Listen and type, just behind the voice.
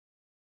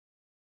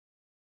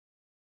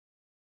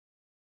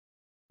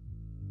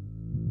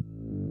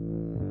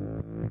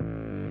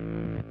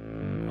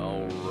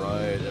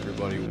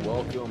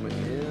welcome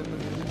in.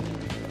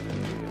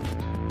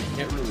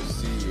 Can't really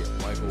see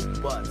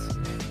Michael, but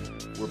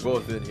we're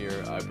both in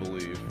here, I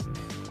believe.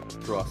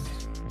 Trust.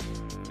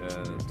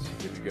 And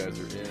if you guys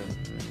are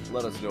in,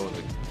 let us know in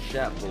the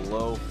chat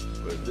below.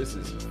 But this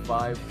is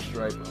 5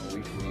 Stripe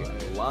Weekly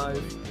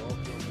Live.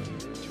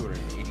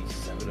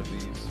 287 of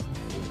these.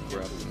 Holy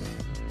crap.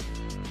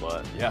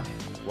 But yeah,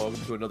 welcome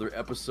to another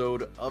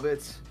episode of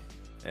it.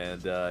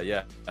 And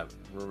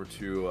remember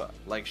to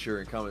like, share,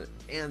 and comment,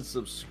 and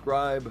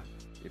subscribe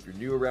if you're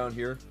new around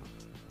here.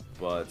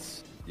 But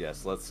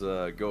yes, let's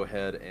go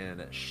ahead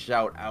and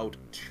shout out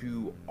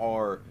to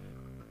our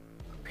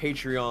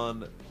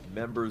Patreon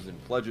members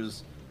and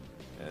pledges.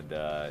 And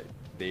a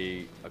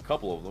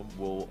couple of them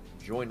will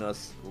join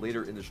us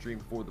later in the stream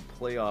for the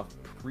playoff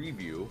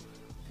preview,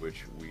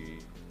 which we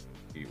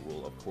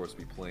will of course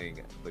be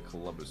playing the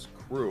Columbus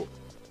Crew.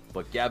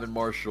 But Gavin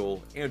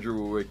Marshall, Andrew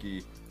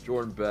Wawicki,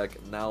 Jordan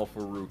Beck, Nal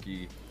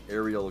Faruqi,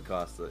 Ariel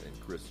Acosta,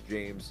 and Chris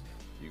James.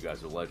 You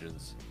guys are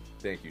legends.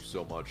 Thank you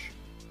so much.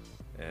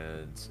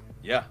 And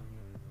yeah,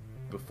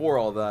 before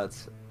all that,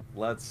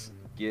 let's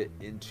get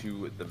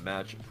into the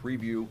match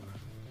preview,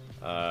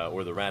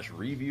 or the match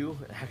review,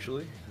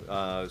 actually.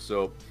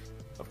 So,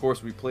 of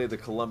course, we played the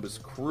Columbus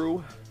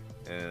Crew,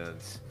 and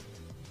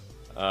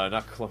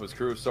not Columbus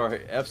Crew, sorry,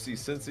 FC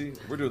Cincy.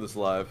 We're doing this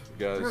live,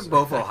 guys. They're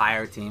both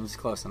Ohio teams,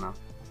 close enough.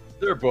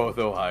 They're both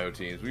Ohio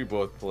teams. We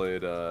both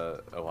played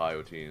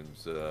Ohio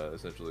teams,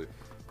 essentially,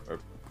 or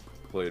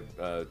played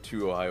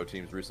 2 Ohio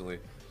teams recently.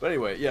 But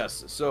anyway,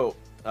 yes, so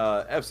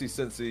FC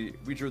Cincy,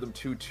 we drew them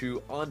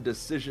 2-2 on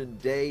decision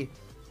day.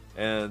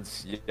 And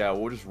yeah,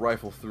 we'll just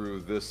rifle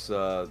through this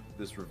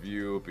this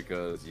review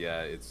because,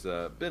 yeah, it's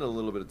been a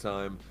little bit of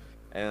time.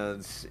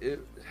 And it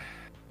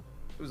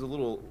was a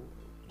little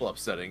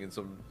upsetting in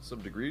some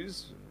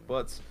degrees.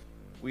 But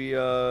we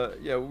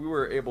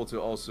were able to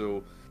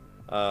also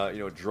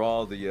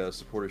draw the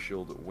Supporter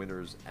Shield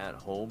winners at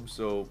home.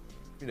 So,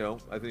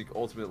 I think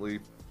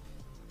ultimately,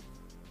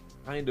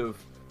 kind of,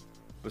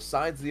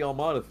 besides the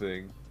Almada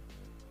thing,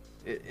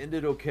 it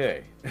ended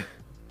okay.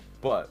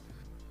 But,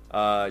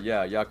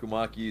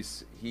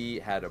 Yakumakis, he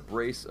had a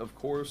brace, of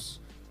course.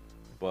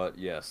 But,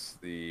 yes,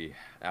 the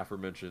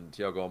aforementioned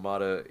Thiago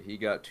Almada, he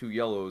got 2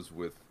 yellows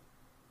with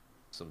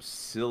some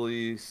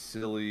silly,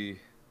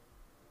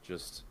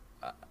 just,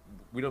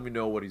 we don't even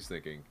know what he's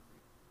thinking.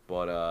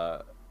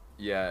 But,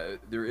 yeah,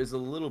 there is a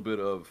little bit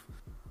of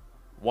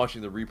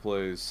watching the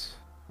replays,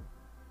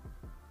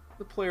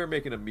 the player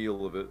making a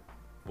meal of it.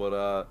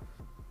 But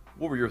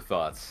what were your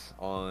thoughts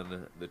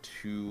on the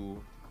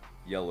 2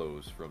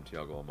 yellows from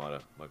Thiago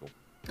Almada, Michael?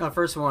 The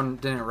first one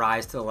didn't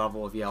rise to the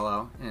level of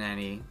yellow in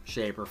any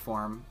shape or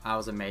form. I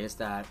was amazed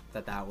that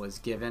was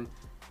given.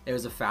 It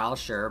was a foul,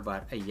 sure,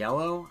 but a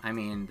yellow? I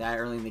mean, that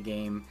early in the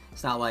game,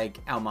 it's not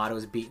like Almada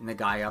was beating the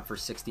guy up for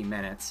 60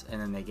 minutes and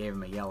then they gave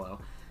him a yellow.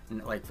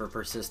 Like for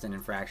persistent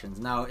infractions.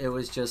 No, it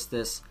was just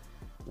this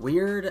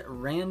weird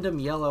random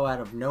yellow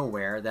out of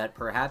nowhere that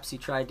perhaps he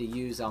tried to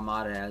use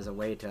Almada as a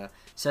way to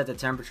set the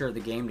temperature of the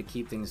game to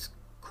keep things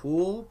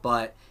cool,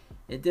 but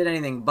it did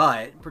anything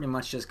but pretty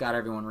much just got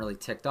everyone really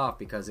ticked off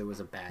because it was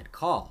a bad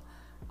call.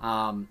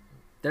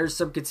 There's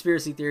some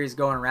conspiracy theories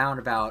going around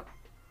about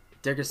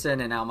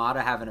Dickerson and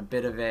Almada having a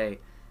bit of a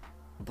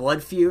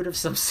blood feud of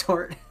some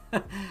sort.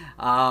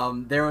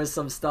 There was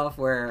some stuff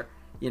where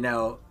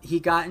he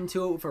got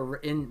into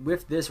it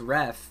with this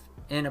ref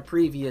in a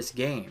previous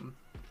game,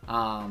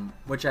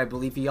 which I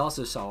believe he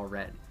also saw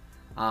red,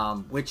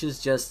 which is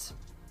just...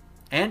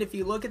 And if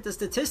you look at the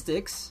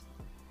statistics,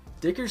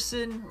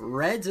 Dickerson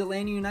reds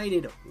Atlanta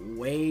United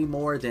way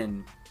more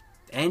than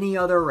any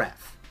other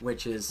ref,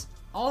 which is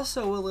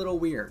also a little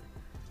weird.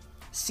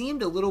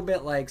 Seemed a little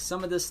bit like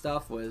some of this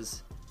stuff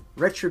was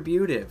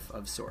retributive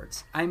of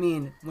sorts. I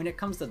mean, when it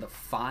comes to the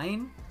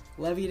fine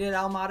levied at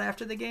Almada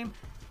after the game,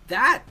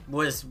 that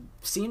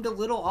seemed a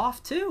little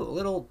off too, a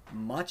little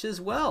much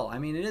as well. I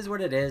mean, it is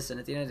what it is, and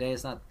at the end of the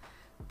day,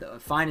 the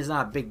fine is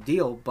not a big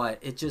deal, but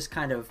it just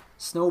kind of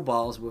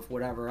snowballs with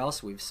whatever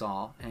else we've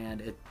saw,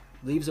 and it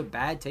leaves a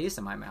bad taste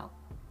in my mouth.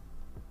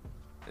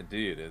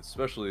 Indeed,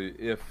 especially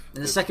if...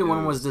 And the second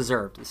one was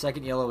deserved. The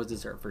second yellow was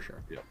deserved, for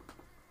sure.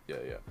 Yeah.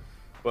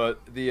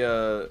 But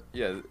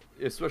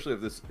especially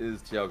if this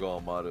is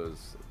Thiago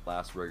Almada's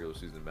last regular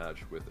season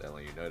match with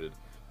Atlanta United,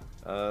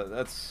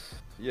 that's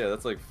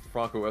like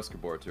Franco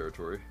Escobar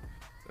territory,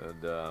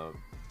 and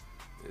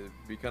it'd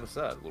be kind of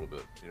sad a little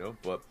bit,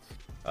 But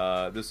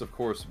this, of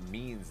course,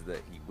 means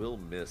that he will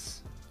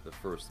miss the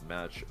first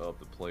match of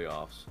the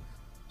playoffs.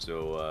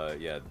 So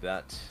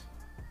that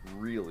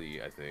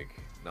really, I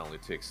think, not only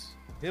ticks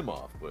him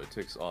off, but it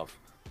ticks off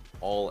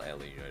all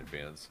Atlanta United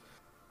fans,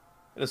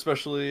 and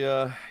especially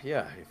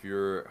if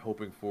you're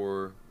hoping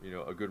for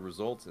a good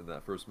result in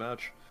that first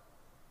match.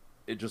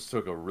 It just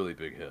took a really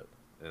big hit,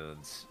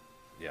 and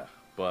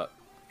but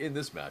in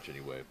this match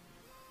anyway,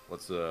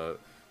 let's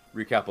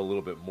recap a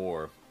little bit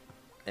more.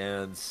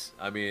 And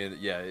I mean,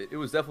 it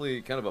was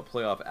definitely kind of a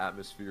playoff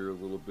atmosphere a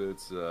little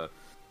bit.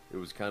 It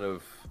was kind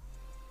of,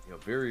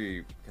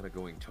 very kind of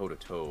going toe to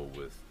toe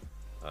with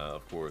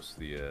of course,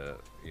 you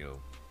know,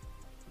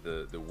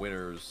 the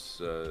winners,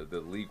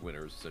 the league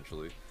winners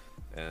essentially,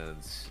 and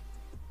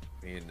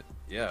I mean,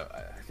 yeah,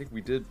 I think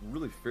we did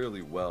really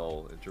fairly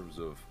well in terms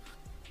of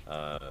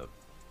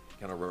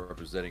kind of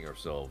representing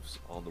ourselves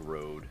on the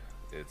road.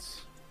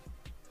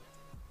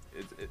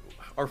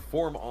 Our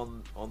form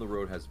on the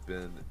road has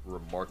been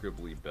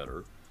remarkably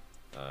better,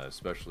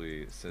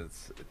 especially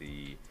since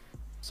the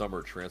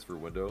summer transfer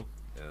window.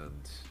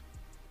 And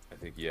I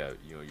think, yeah,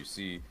 you know, you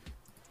see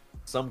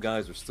some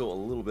guys are still a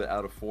little bit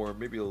out of form,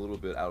 maybe a little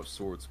bit out of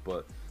sorts,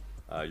 but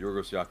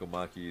Yorgos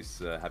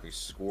Giacomakis, having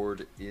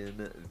scored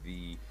in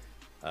the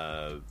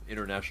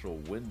international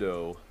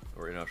window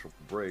or international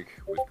break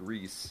with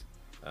Greece,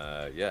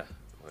 yeah,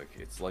 like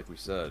it's like we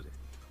said,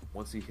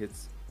 once he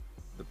hits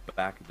the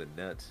back of the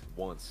net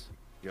once,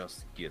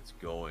 just gets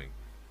going,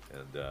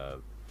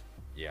 and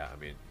yeah, I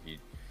mean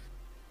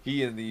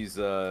he in these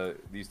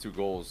two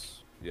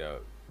goals, yeah,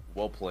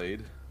 well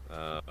played.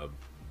 Yeah,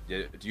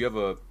 do you have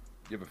a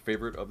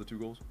favorite of the two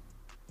goals?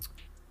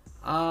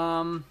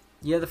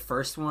 Yeah, the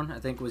first one I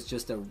think was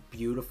just a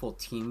beautiful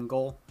team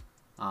goal.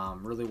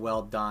 Really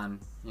well done.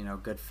 You know,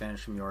 good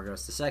finish from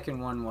Yorgos. The second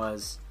one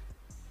was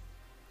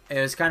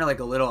kind of like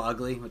a little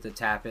ugly with the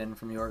tap in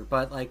from York,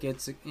 but like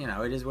it's, you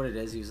know, it is what it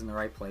is. He was in the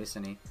right place,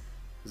 and he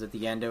was at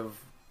the end of,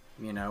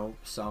 you know,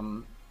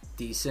 some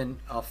decent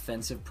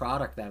offensive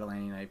product that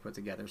Atlanta United put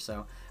together.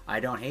 So I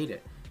don't hate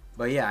it.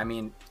 But yeah, I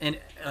mean, and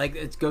like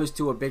it goes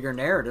to a bigger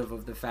narrative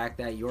of the fact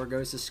that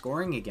Yorgos is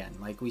scoring again.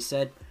 Like we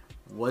said,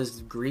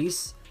 was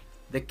Greece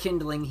the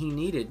kindling he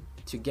needed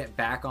to get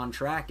back on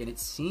track? And it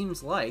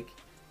seems like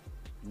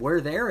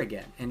we're there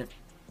again. And if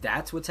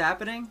that's what's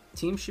happening,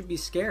 teams should be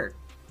scared.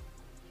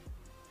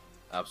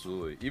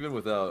 Absolutely. Even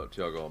without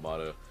Thiago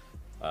Almada,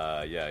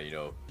 yeah, you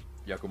know,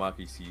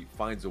 Giacomakis, he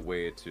finds a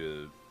way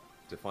to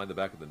find the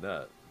back of the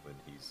net when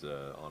he's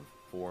on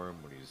form,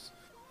 when he's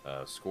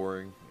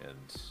scoring,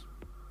 and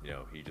you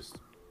know,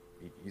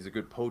 he's a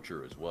good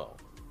poacher as well.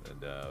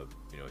 And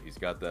you know, he's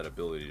got that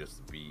ability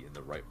just to be in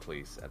the right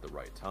place at the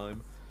right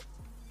time.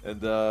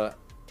 And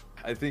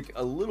I think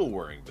a little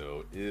worrying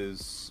though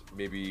is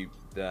maybe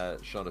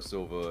that Shana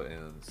Silva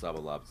and Saba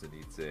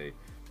Lapzanice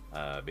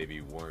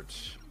maybe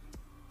weren't.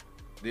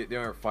 They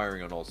aren't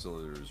firing on all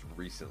cylinders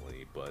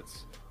recently, but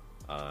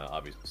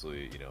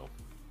obviously, you know,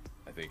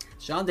 I think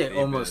Shande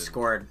almost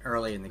scored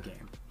early in the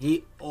game.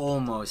 He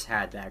almost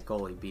had that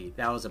goalie beat.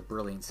 That was a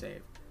brilliant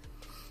save.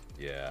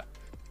 Yeah,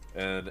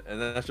 and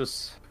that's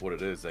just what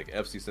it is. Like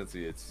FC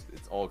Cincy, it's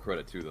all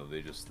credit to them.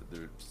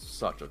 They're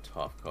such a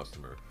tough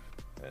customer,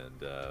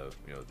 and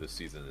you know, this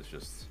season is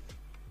just,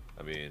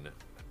 I mean,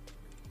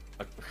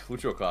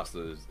 Lucho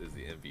Costa is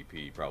the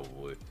MVP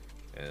probably,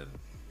 and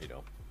you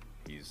know,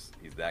 he's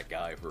that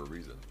guy for a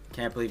reason.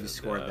 Can't believe you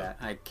scored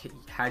that.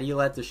 How do you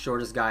let the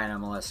shortest guy in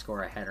MLS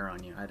score a header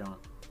on you? I don't.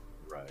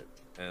 Right,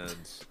 and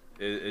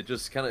it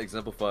just kind of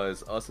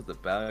exemplifies us at the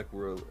back.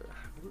 We're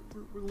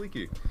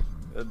leaky.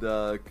 And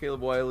Caleb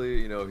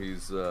Wiley, you know,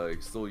 he's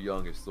still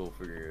young, he's still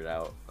figuring it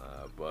out.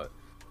 But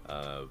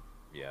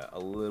yeah, a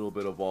little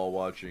bit of ball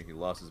watching. He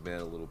lost his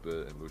man a little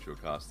bit, and Lucho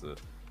Costa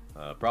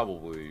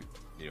probably,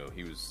 you know,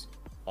 he was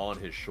on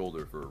his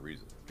shoulder for a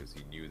reason, because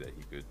he knew that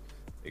he could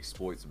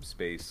exploit some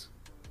space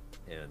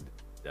and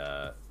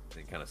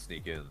kind of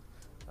sneak in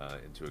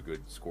into a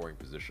good scoring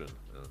position,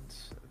 and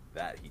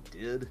that he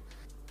did.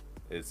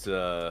 It's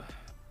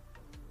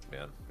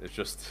man, it's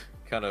just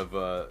kind of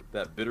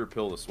that bitter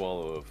pill to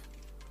swallow of,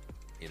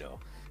 you know,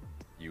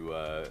 you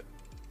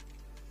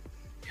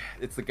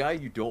it's the guy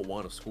you don't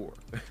want to score.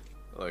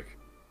 Like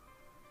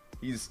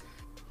he's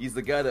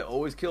the guy that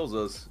always kills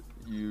us.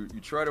 You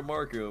try to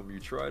mark him, you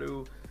try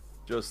to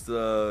just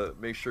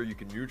make sure you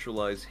can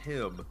neutralize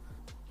him,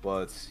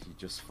 but he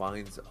just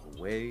finds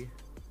a way.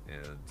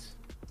 And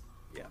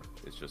yeah,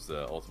 it's just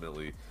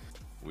ultimately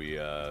we you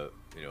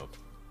know,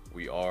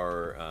 we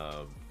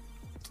are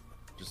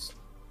just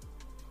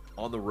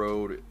on the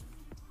road.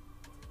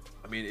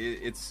 I mean,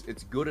 it's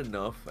good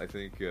enough, I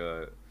think,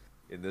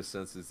 in this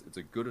sense. It's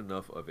a good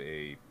enough of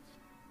a,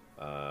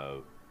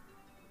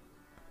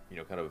 you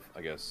know, kind of,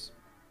 I guess,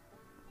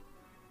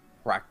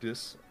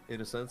 practice,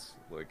 in a sense.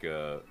 Like,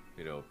 you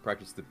know,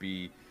 practice to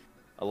be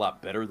a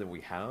lot better than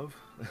we have.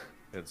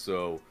 And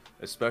so,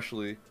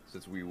 especially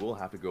since we will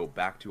have to go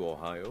back to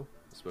Ohio,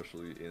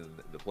 especially in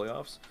the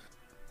playoffs,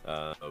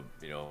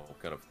 you know,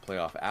 kind of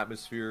playoff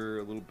atmosphere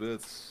a little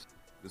bit.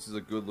 This is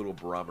a good little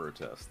barometer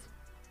test.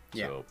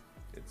 Yeah. So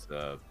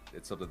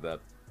it's something that,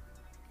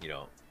 you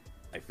know,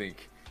 I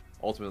think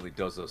ultimately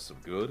does us some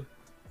good.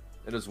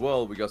 And as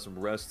well, we got some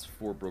rest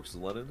for Brooks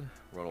Lennon.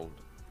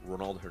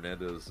 Ronald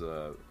Hernandez,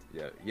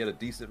 yeah, he had a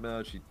decent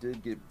match. He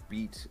did get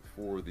beat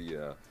for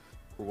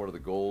one of the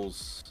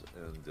goals,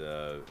 and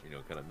you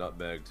know, kind of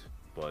nutmegged.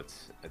 But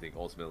I think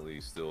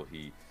ultimately, still,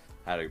 he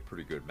had a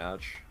pretty good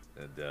match.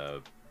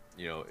 And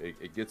you know,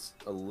 it gets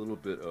a little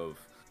bit of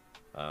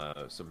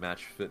some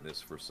match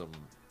fitness for some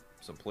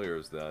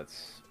players that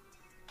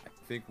I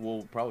think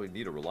we'll probably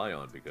need to rely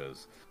on,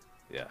 because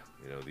yeah,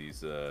 you know,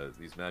 these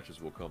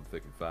matches will come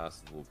thick and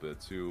fast a little bit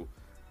too.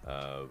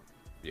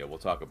 yeah, we'll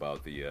talk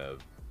about the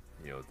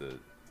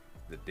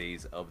the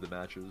days of the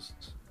matches,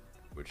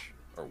 which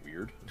are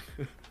weird.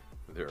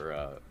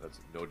 That's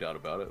no doubt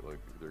about it. Like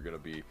they're gonna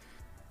be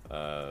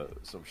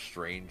some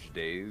strange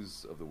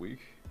days of the week,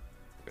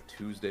 like a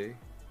Tuesday.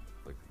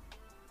 Like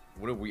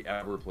when have we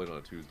ever played on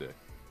a Tuesday?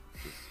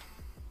 Just,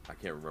 I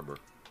can't remember.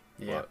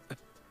 Yeah.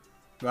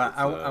 But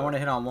I want to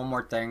hit on one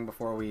more thing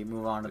before we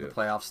move on to the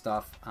playoff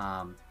stuff.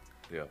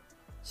 Yeah.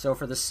 So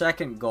for the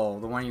second goal,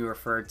 the one you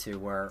referred to,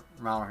 where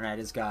Ronald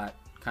Hernandez got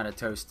kind of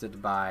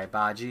toasted by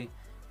Baji,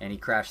 and he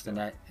crashed the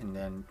net and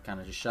then kind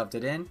of just shoved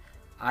it in.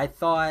 I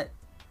thought,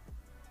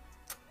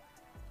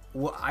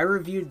 well, I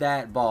reviewed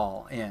that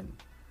ball in,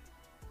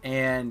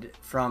 and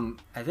from,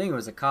 I think it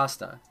was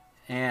Acosta,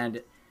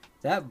 and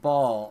that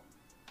ball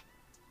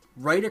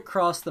right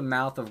across the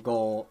mouth of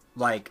goal,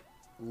 like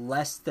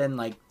less than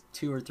like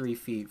 2 or 3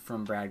 feet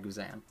from Brad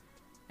Guzan,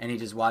 and he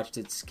just watched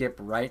it skip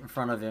right in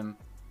front of him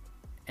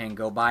and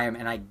go by him.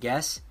 And I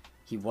guess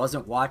he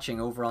wasn't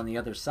watching over on the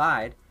other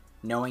side,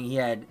 knowing he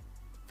had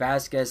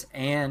Vasquez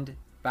and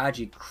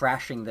Baji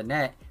crashing the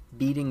net,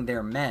 beating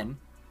their men.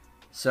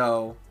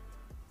 So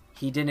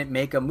he didn't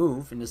make a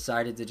move and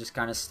decided to just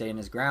kind of stay in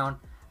his ground.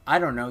 I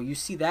don't know. You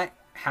see that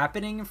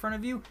happening in front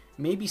of you,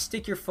 maybe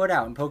stick your foot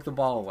out and poke the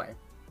ball away.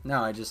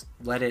 No, I just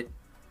let it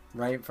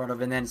right in front of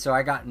him. And then so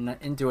I got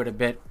into it a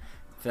bit,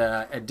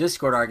 a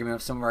Discord argument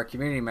with some of our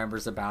community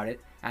members about it,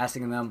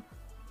 asking them,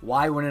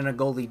 why wouldn't a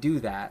goalie do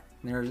that?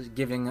 And they're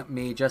giving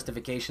me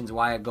justifications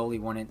why a goalie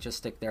wouldn't just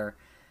stick their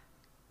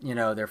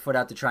foot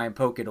out to try and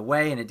poke it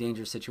away in a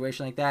dangerous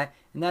situation like that.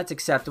 And that's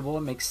acceptable.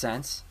 It makes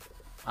sense.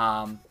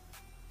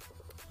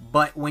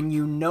 But when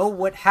you know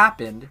what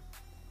happened,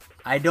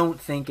 I don't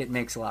think it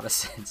makes a lot of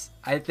sense.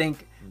 I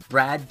think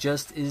Brad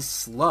just is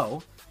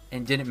slow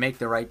and didn't make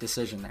the right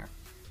decision there.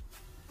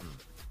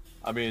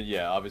 I mean,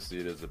 yeah, obviously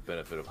it is a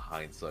benefit of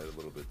hindsight a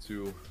little bit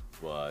too,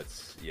 but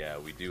yeah,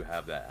 we do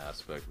have that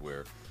aspect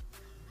where,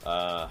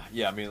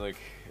 yeah, I mean, like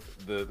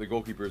the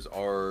goalkeepers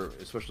are,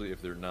 especially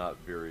if they're not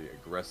very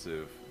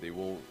aggressive, they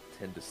will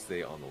tend to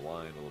stay on the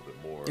line a little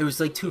bit more. It was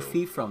like 2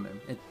 feet from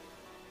him. Yeah.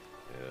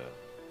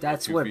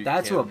 That's what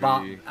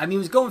I mean, he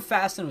was going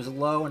fast and it was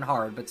low and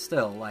hard, but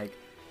still, like,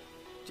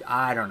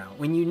 I don't know.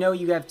 When you know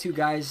you have 2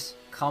 guys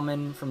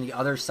coming from the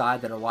other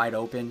side that are wide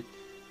open,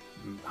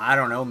 I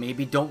don't know,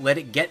 maybe don't let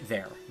it get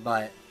there,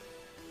 but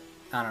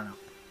I don't know.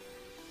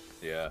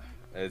 Yeah,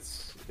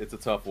 it's a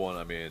tough one.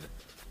 I mean,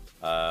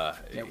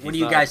 what do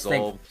you guys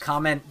think?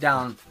 Comment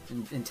down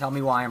and tell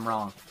me why I'm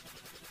wrong.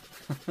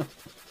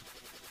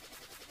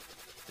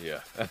 Yeah.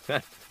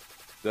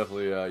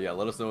 Definitely, yeah,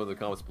 let us know in the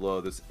comments below.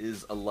 This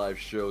is a live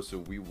show, so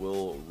we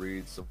will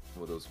read some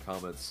of those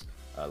comments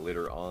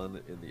later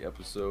on in the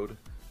episode.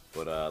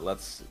 But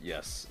let's,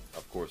 yes,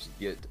 of course,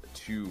 get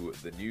to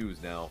the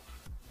news now.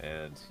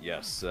 And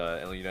yes,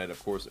 LA United,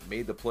 of course,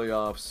 made the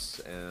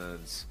playoffs.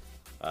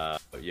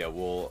 And yeah,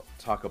 we'll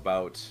talk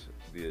about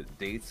the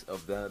dates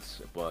of that.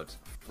 But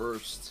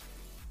first,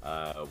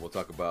 we'll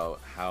talk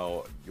about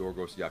how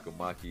Yorgos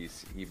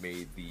Giacomakis, he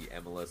made the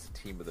MLS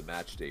Team of the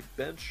Match Day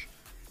bench.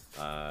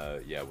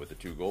 Yeah, with the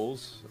 2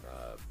 goals.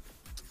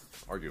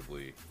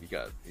 Arguably, he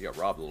got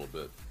robbed a little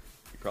bit.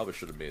 He probably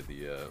should have made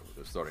the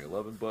starting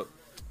 11, but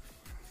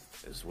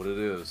it's what it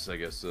is. I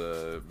guess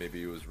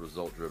maybe it was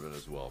result driven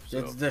as well.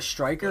 So, did the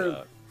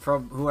striker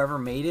from whoever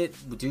made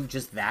it do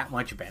just that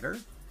much better?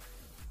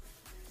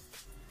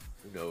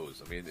 Who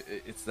knows? I mean,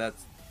 it's that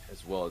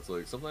as well. It's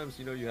like sometimes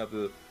you have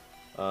the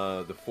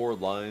forward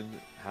line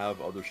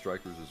have other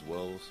strikers as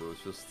well. So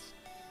it's just,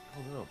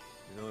 I don't know.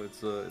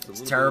 It's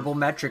a terrible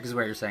metric is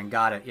what you're saying.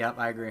 Got it. Yep,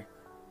 I agree.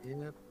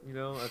 Yeah,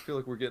 I feel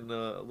like we're getting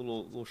a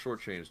little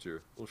shortchanged here,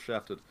 a little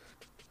shafted.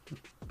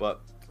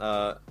 But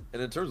and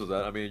in terms of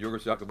that, I mean,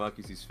 Yorgos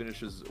Giacomakis, he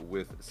finishes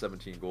with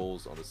 17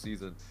 goals on the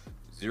season,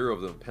 0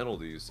 of them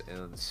penalties.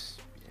 And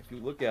if you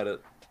look at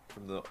it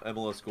from the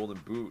MLS Golden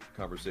Boot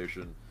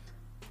conversation,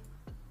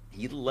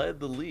 he led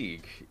the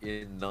league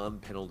in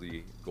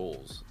non-penalty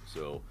goals.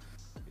 So,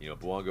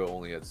 Buongo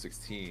only had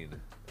 16,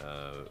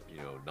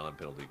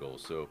 non-penalty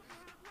goals. So,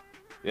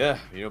 yeah,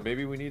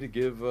 maybe we need to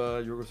give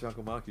Yorgos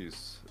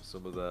Giacomakis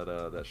some of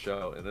that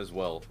shout. And as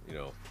well,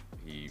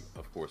 he,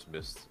 of course,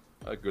 missed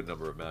a good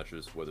number of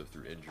matches, whether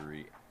through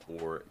injury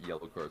or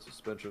yellow card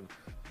suspension.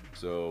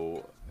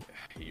 So,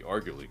 he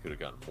arguably could have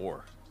gotten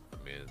more.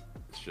 I mean,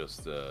 it's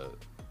just,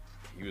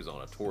 he was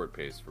on a torrid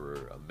pace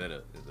for a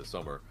minute in the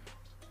summer.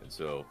 And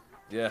so,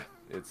 yeah,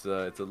 it's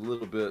a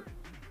little bit,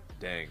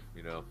 dang,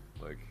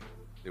 like,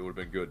 it would have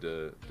been good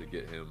to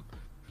get him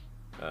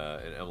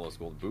an MLS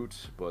Golden Boot,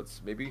 but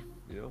maybe,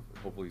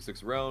 hopefully he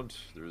sticks around.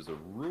 There's a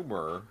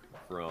rumor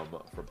from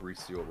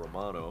Fabrizio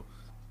Romano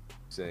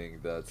saying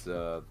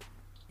that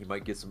he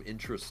might get some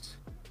interest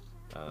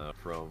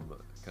from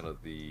kind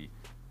of the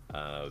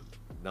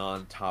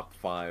non-top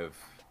 5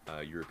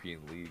 European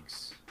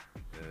leagues,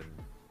 and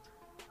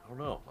I don't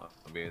know.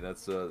 I mean,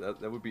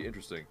 that would be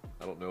interesting.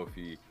 I don't know if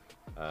he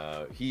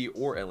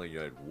or LA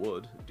United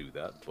would do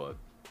that, but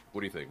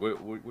what do you think?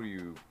 What do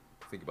you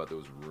think about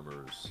those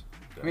rumors?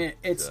 I mean,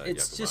 it's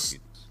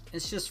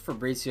just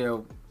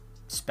Fabrizio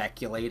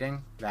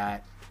speculating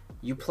that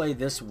you play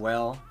this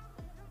well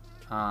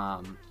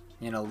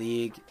in a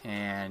league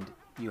and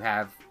you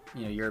have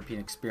European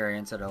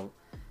experience at a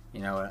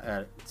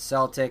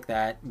Celtic,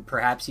 that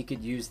perhaps he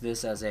could use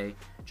this as a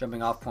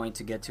jumping off point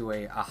to get to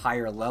a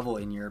higher level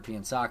in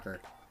European soccer.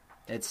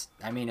 It's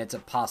a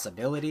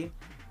possibility.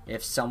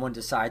 If someone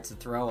decides to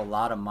throw a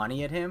lot of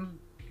money at him,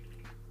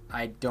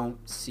 I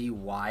don't see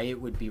why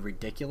it would be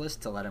ridiculous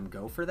to let him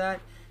go for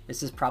that.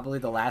 This is probably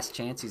the last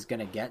chance he's going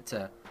to get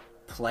to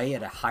play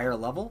at a higher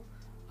level.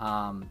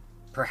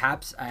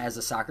 Perhaps as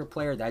a soccer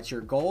player, that's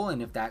your goal,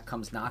 and if that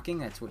comes knocking,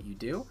 that's what you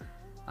do.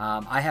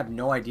 I have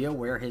no idea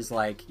where his,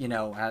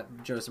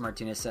 José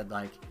Martinez said,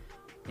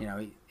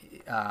 Atlanta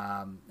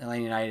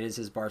United is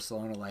his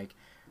Barcelona.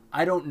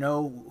 I don't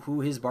know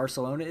who his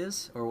Barcelona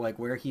is or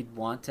where he'd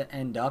want to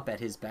end up at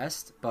his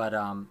best. But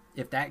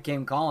if that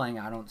came calling,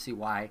 I don't see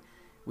why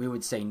we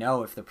would say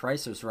no if the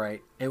price was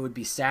right. It would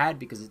be sad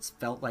because it's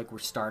felt like we're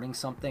starting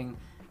something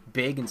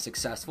big and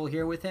successful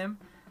here with him.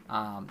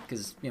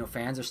 Because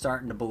fans are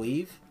starting to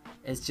believe.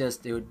 It's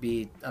just, it would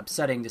be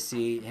upsetting to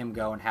see him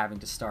go and having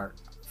to start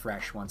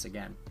fresh once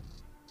again.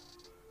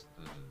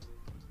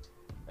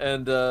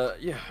 And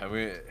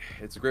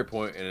it's a great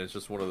point, and it's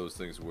just one of those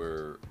things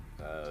where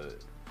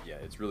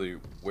it's really,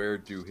 where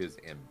do his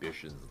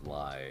ambitions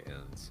lie?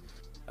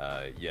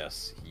 And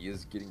yes, he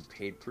is getting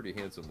paid pretty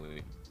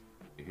handsomely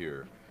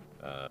here,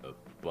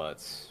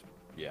 but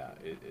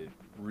it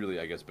really,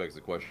 I guess, begs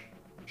the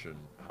question: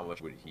 how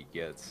much would he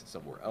get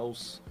somewhere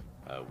else?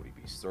 Would he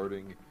be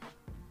starting?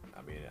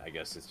 I mean, I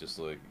guess it's just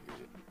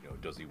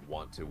does he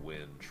want to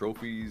win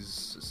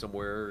trophies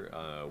somewhere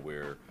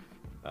where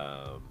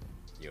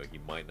he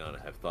might not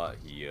have thought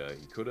he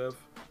could have?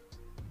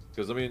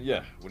 Because when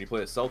you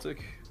play at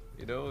Celtic,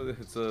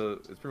 it's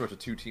pretty much a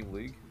 2-team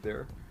league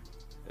there,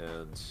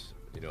 and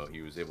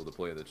he was able to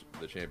play in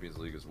the Champions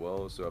League as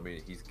well. So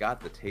he's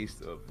got the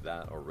taste of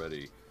that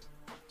already.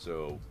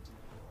 So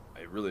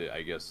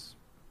I guess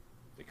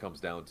it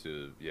comes down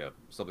to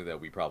something that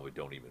we probably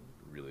don't even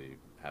really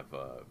have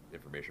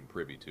information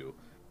privy to.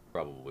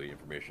 Probably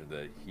information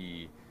that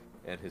he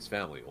and his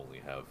family only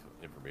have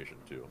information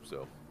to.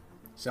 So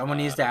someone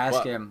needs to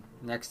ask him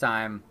next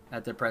time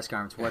at the press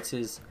conference, what's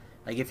his,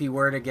 if he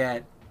were to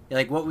get,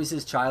 what was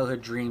his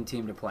childhood dream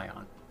team to play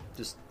on?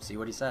 Just see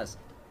what he says.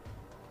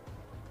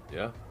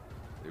 Yeah,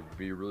 it would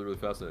be really, really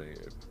fascinating.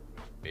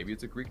 Maybe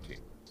it's a Greek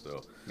team.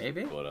 So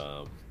maybe.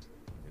 But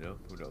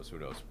who knows?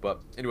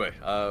 But anyway,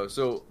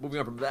 so moving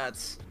on from that,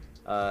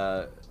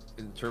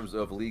 in terms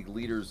of league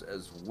leaders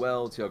as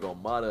well, Thiago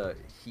Almada,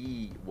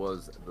 he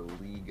was the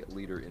league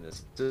leader in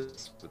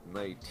assists with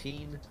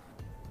 19.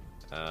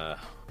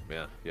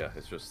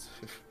 It's just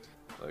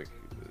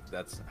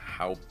that's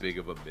how big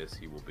of a miss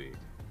he will be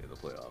in the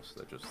playoffs.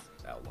 That just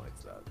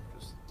outlines that.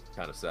 Just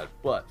kind of sad.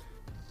 But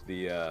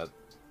the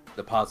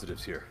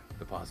positives here,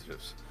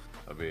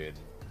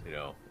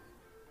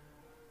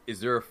 is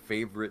there a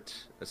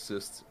favorite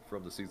assist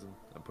from the season?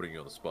 I'm putting you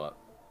on the spot.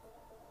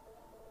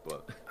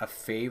 But a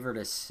favorite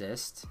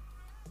assist?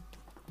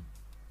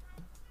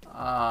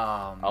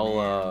 Oh,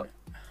 man.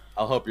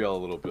 I'll help you out a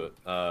little bit.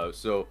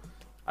 So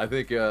I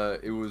think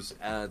it was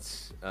at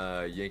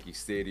Yankee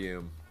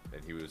Stadium,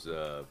 and he was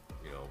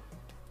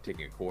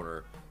taking a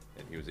corner,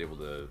 and he was able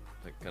to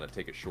kind of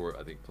take it short.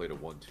 I think played a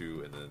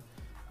 1-2, and then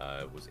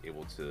was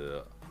able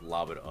to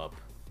lob it up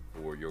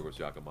for Yorgos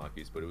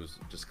Giacomakis. But it was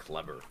just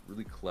clever,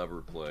 really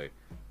clever play,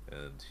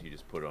 and he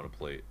just put it on a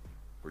plate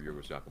for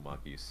Yorgos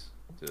Giacomakis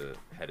to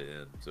head it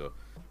in. So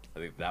I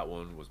think that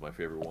one was my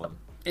favorite one.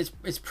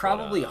 It's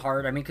probably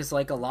hard. Because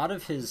a lot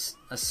of his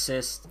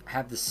assists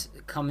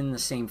come in the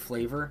same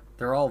flavor.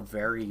 They're all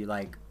very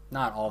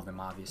not all of them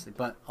obviously,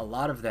 but a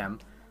lot of them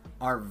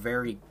are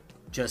very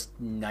just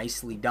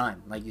nicely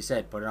done. Like you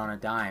said, put it on a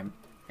dime,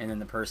 and then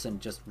the person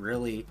just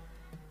really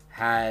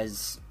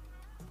has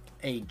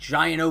a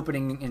giant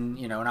opening and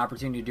an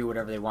opportunity to do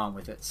whatever they want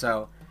with it.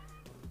 So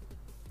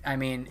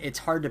it's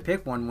hard to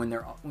pick one when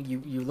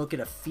you look at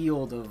a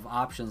field of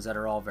options that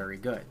are all very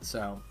good.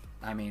 So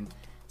it's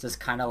just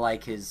kind of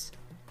like his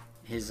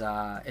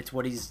it's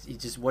what it's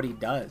just what he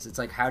does. It's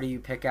how do you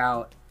pick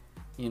out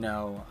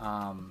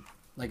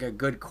a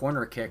good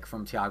corner kick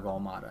from Thiago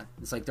Almada?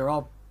 It's they're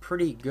all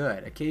pretty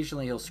good.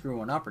 Occasionally he'll screw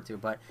one up or two,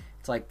 but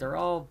it's they're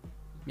all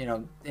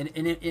and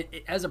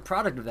as a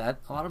product of that,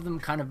 a lot of them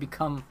kind of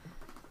become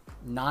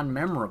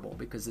non-memorable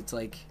because it's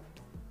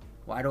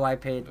why do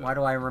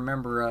I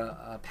remember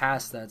a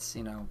pass that's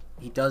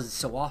he does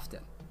so often?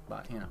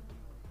 But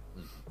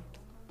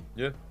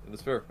yeah, and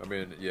it's fair.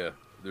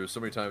 There's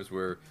so many times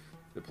where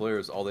the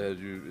players, all they had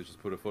to do is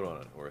just put a foot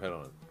on it or a head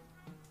on it.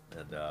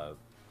 And I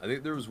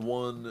think there was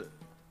one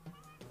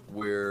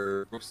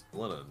where Brooks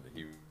Lennon,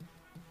 he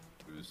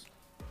was,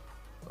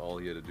 all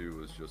he had to do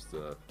was just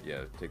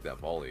take that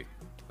volley.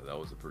 That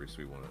was a pretty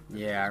sweet one.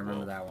 Yeah, I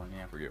remember that one.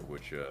 Yeah, I forget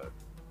which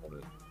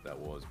opponent that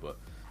was, but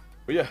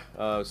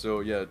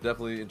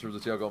definitely in terms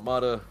of Thiago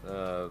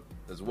Almada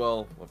as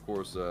well. Of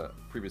course,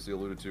 previously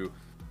alluded to,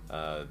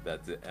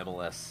 that the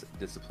MLS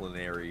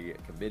disciplinary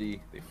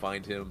committee, they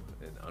fined him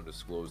an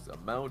undisclosed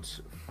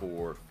amount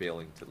for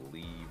failing to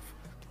leave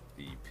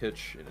the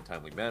pitch in a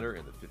timely manner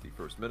in the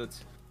 51st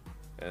minute.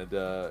 And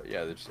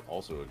yeah, this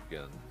also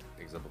again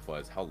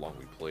exemplifies how long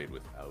we played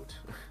without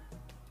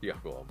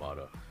Thiago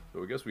Almada.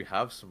 So I guess we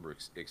have some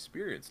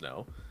experience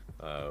now,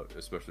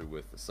 especially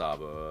with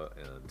Saba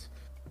and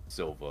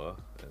Silva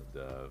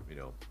and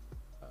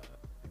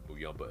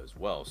Muyumba as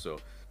well. So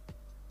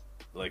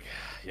like,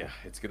 yeah,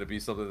 it's gonna be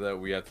something that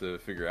we have to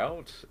figure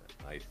out.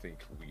 I think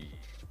we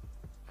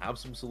have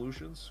some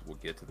solutions. We'll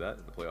get to that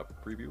in the playoff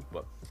preview,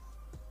 but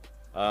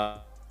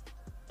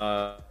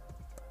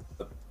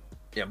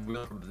yeah, moving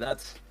on from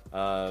that,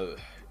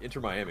 Inter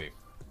Miami,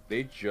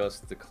 they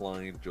just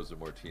declined Jose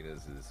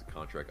Martinez's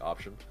contract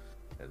option,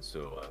 and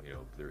so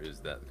there is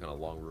that kind of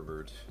long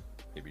rumored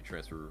maybe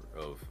transfer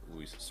of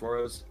Luis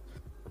Suarez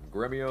from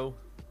Gremio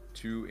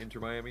to Inter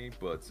Miami,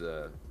 but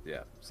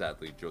yeah,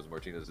 sadly Jose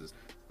Martinez's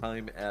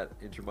time at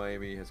Inter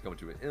Miami has come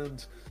to an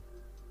end,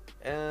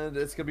 and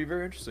it's gonna be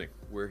very interesting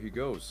where he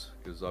goes,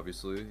 because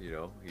obviously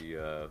he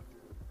I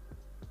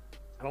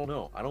don't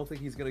know. I don't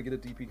think he's gonna get a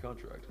DP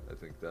contract. I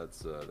think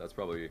that's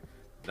probably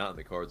not in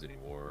the cards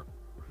anymore.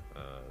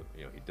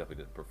 He definitely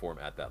didn't perform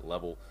at that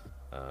level.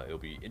 It'll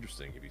be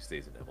interesting if he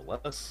stays in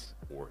MLS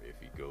or if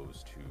he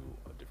goes to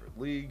a different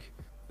league,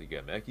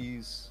 Liga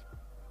MX,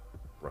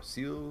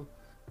 Brazil,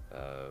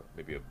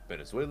 maybe a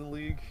Venezuelan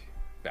league,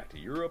 back to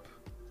Europe.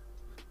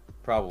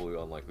 Probably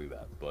unlikely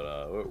that.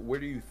 But where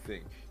do you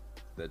think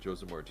that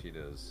Jose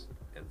Martinez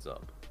ends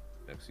up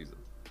next season?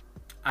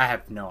 I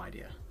have no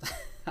idea.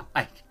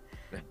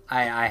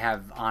 I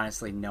have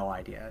honestly no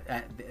idea.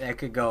 That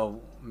could go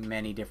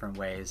many different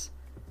ways.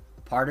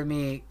 Part of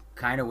me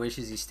kind of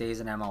wishes he stays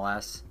in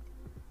MLS.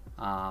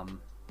 I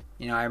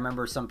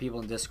remember some people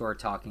in Discord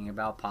talking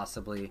about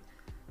possibly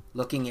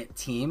looking at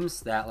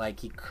teams that like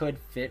he could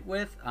fit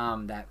with,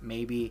 that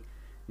maybe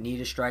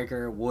need a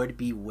striker, would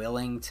be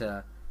willing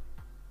to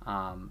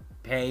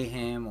pay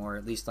him, or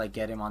at least like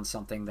get him on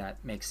something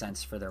that makes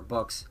sense for their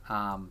books.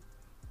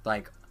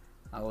 Like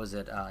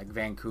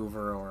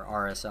Vancouver or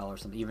RSL or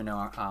something, even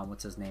though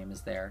what's his name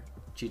is there,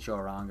 Chicho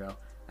Arango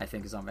I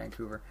think is on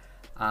Vancouver.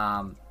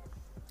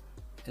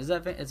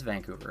 It's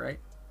Vancouver, right?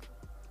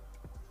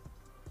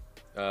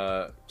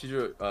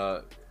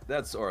 Chicho,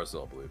 that's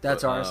RSL, I believe.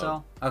 That's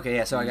RSL? Okay,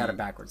 yeah, so I got it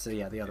backwards. So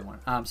yeah, the other one.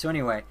 So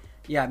anyway,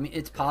 yeah, I mean,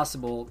 it's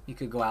possible you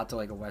could go out to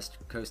like a West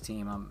Coast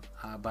team,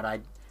 but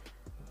I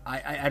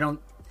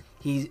don't.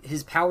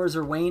 His powers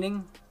are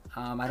waning.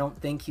 I don't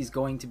think he's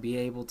going to be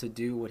able to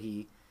do what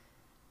he.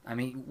 I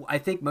mean, I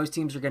think most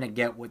teams are going to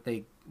get what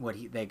they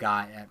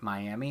got at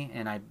Miami,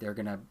 and they're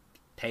going to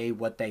pay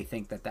what they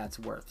think that's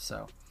worth.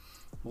 So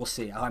we'll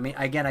see. I mean,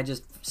 again, I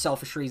just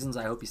selfish reasons.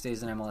 I hope he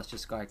stays in MLS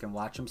just so I can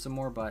watch him some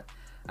more. But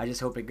I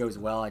just hope it goes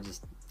well.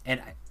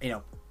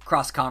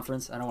 Cross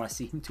conference. I don't want to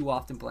see him too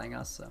often playing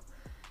us. So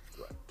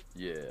right.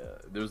 Yeah,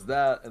 there's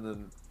that, and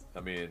then I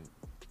mean,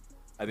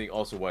 I think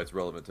also why it's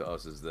relevant to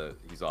us is that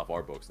he's off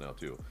our books now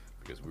too,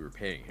 because we were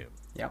paying him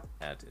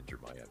at Inter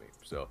Miami.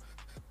 So.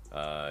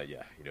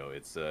 Yeah,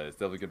 it's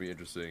definitely gonna be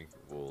interesting.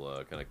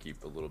 We'll kind of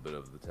keep a little bit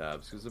of the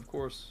tabs because, of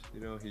course,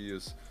 he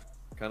is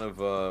kind of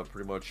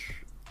pretty much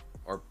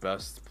our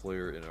best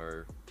player in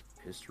our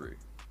history.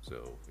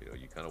 So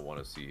you kind of want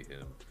to see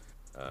him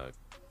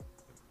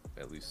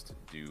at least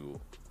do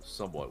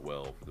somewhat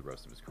well for the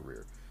rest of his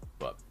career.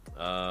 But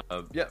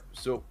yeah,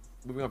 so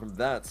moving on from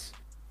that,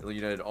 Atlanta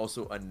United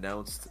also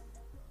announced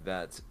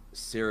that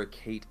Sarah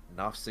Kate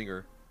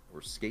Knopfsinger,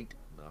 or Skate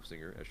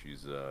Knopfsinger, as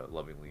she's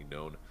lovingly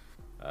known.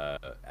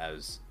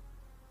 As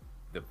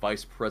the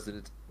Vice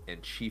President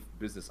and Chief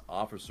Business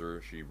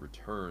Officer, she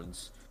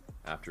returns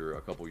after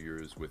a couple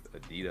years with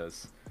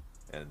Utd'S,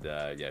 and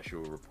yeah, she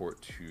will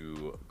report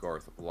to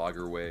Garth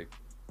Lagerwey,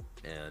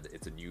 and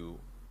it's a new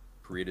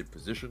created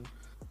position,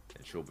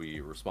 and she'll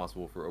be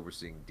responsible for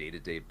overseeing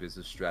day-to-day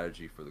business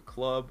strategy for the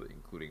club,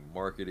 including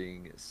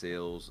marketing,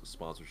 sales,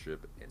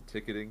 sponsorship, and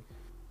ticketing,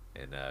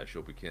 and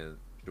she'll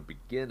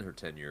begin her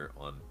tenure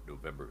on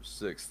November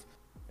 6th.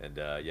 And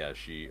yeah,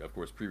 she, of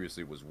course,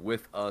 previously was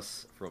with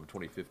us from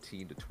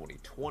 2015 to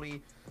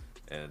 2020.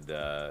 And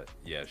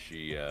yeah,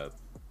 she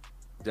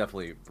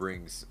definitely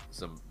brings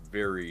some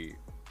very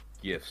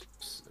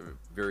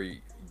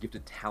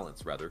gifted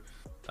talents, rather,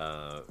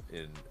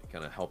 in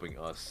kind of helping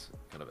us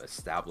kind of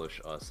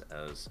establish us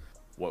as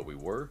what we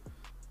were.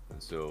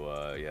 And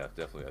so, yeah,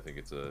 definitely, I think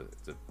it's a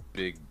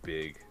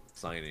big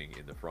signing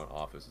in the front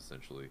office,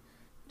 essentially,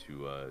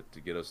 to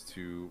get us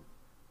to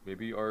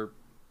maybe our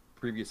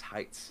previous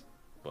heights.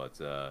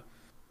 But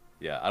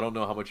yeah, I don't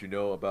know how much you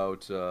know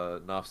about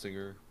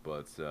Knopfsinger,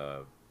 but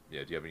yeah,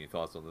 do you have any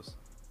thoughts on this?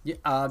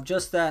 Yeah,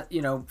 just that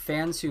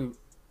fans who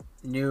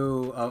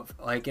knew of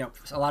a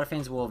lot of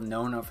fans will have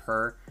known of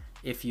her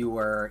if you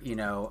were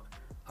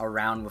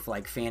around with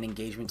like fan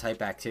engagement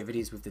type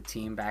activities with the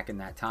team back in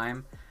that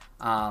time.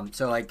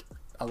 So like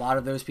a lot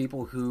of those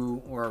people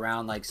who were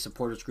around like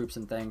supporters groups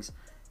and things,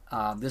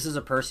 this is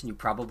a person you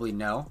probably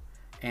know.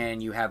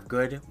 and you have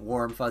good,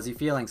 warm, fuzzy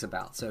feelings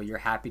about. So you're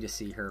happy to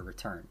see her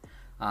return.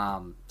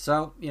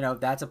 So,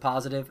 that's a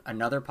positive.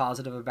 Another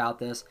positive about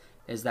this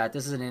is that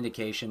this is an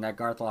indication that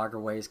Garth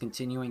Lagerwey is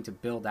continuing to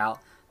build out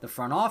the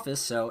front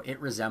office so it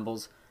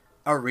resembles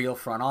a real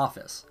front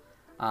office.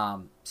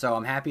 So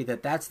I'm happy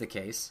that that's the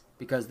case,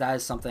 because that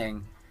is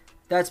something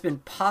that's been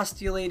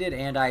postulated,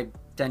 and I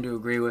tend to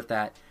agree with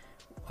that.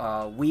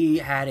 We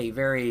had a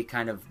very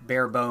kind of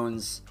bare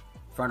bones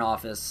front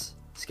office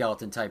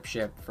skeleton type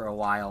ship for a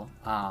while,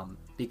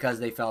 because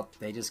they felt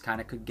they just kind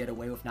of could get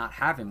away with not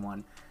having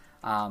one.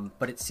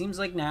 But it seems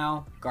like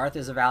now Garth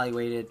has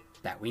evaluated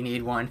that we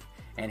need one,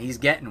 and he's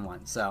getting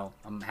one. So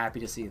I'm happy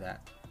to see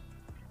that.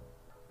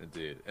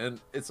 Indeed.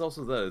 And it's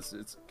also that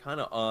it's kind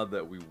of odd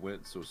that we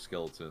went so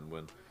skeleton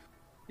when,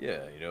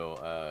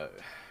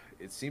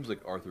 it seems like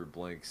Arthur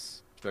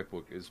Blank's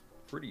checkbook is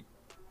pretty,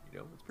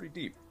 it's pretty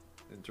deep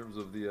in terms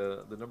of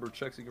the number of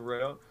checks he can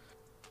write out.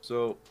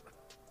 So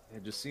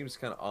it just seems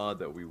kind of odd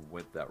that we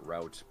went that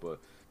route. But,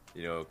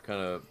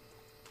 the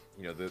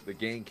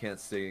gang can't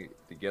stay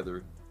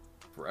together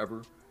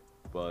forever.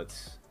 But,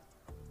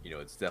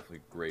 it's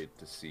definitely great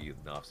to see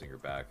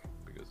Knopfsinger back,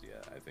 because,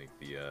 I think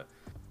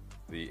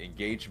the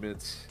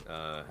engagement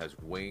has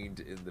waned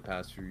in the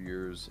past few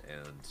years,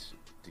 and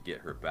to get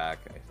her back,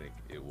 I think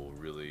it will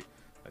really,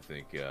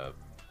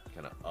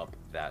 kind of up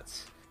that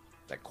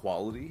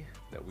quality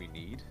that we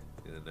need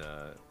in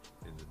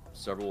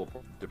several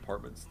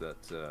departments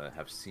that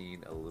have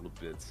seen a little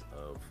bit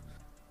of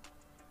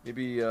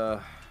maybe I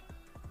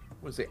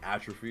wouldn't say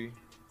atrophy,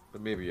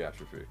 but maybe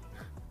atrophy.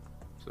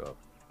 So,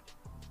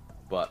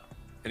 but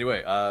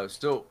anyway,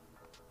 still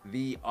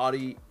the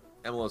Audi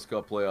MLS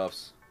Cup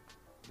playoffs.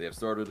 They have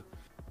started.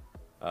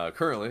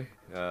 Currently,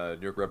 New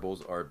York Red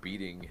Bulls are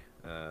beating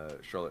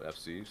Charlotte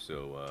FC,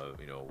 so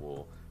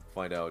we'll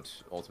find out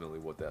ultimately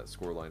what that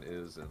scoreline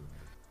is, and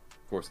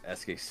of course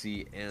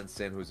SKC and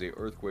San Jose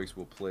Earthquakes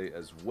will play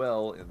as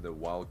well in the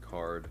wild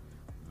card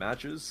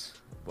matches.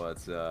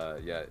 But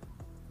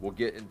we'll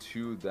get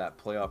into that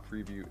playoff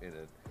preview in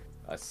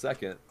a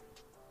second.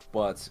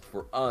 But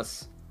for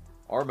us,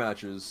 our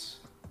matches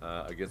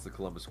against the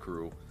Columbus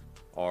Crew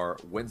are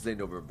Wednesday,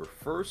 November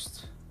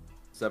 1st.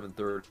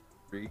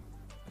 7:30,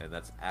 and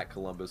that's at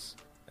Columbus.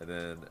 And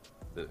then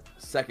the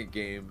second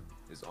game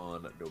is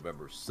on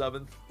November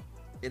 7th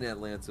in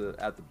Atlanta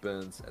at the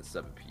Benz at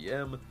 7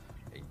 p.m.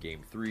 And game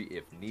 3,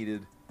 if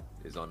needed,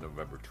 is on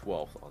November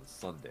 12th on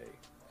Sunday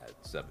at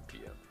 7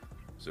 p.m.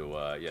 So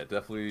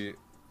definitely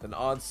an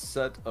odd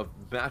set of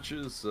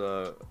matches.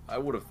 I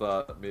would have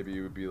thought maybe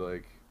it would be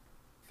like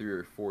 3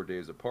 or 4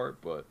 days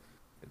apart, but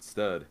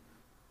instead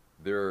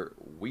they're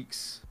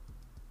weeks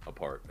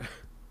apart.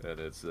 And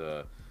it's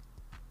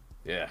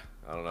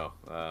I don't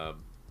know.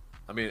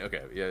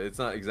 It's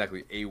not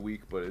exactly a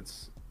week, but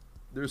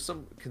there's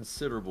some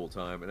considerable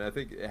time, and I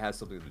think it has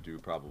something to do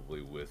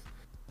probably with,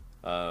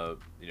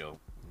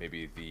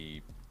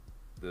 maybe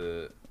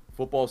the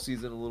football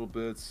season a little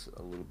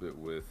bit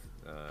with,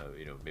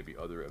 maybe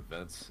other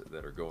events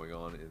that are going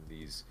on in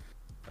these,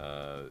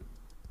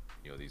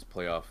 these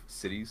playoff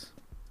cities.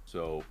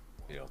 So,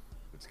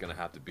 it's gonna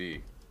have to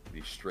be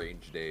these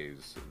strange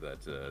days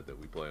that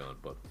we play on,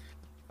 but.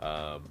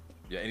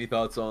 Any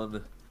thoughts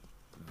on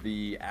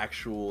the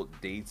actual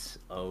dates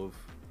of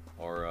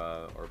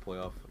our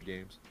playoff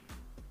games?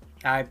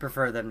 I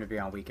prefer them to be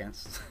on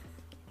weekends.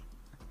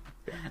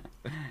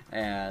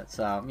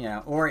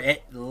 Or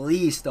at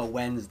least a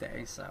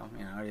Wednesday. So,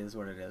 it is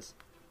what it is.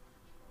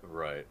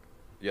 Right.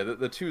 Yeah,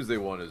 the Tuesday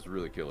one is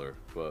really killer,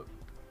 but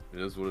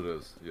it is what it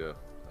is. Yeah,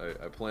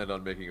 I planned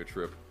on making a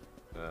trip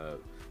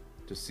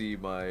to see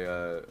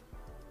my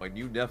my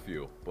new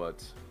nephew,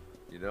 but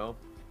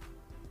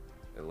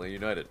Atlanta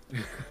United.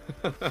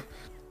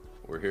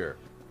 We're here,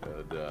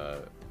 and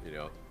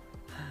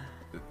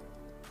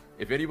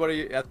if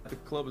anybody at the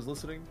club is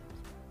listening,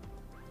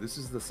 this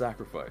is the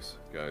sacrifice,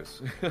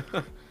 guys.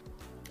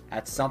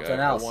 That's something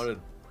else.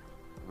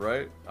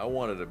 I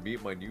wanted to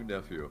meet my new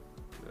nephew,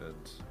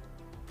 and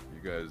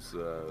you guys,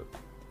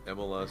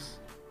 MLS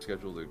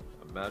scheduled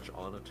a match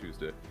on a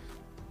Tuesday.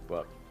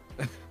 But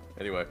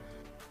anyway,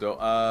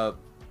 so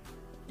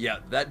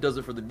that does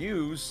it for the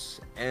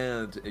news,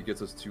 and it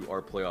gets us to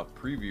our playoff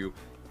preview.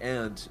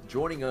 And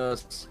joining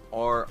us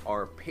are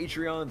our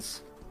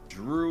Patreons,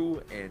 Drew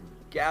and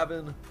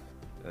Gavin.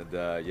 And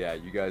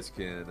you guys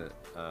can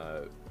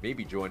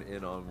maybe join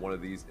in on one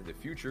of these in the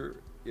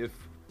future if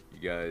you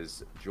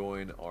guys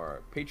join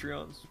our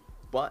Patreons.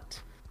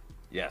 But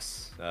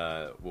yes,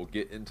 we'll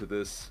get into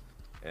this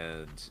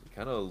and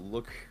kind of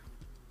look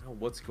at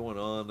what's going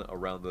on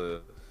around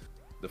the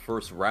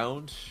first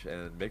round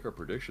and make our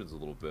predictions a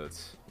little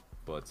bit.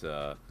 But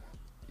we'll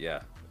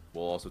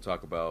also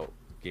talk about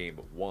game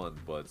 1.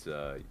 But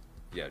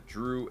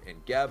Drew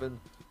and Gavin,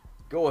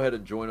 go ahead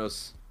and join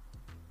us,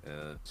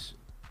 and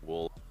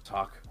we'll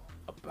talk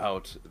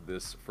about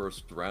this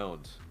first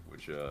round,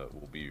 which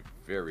will be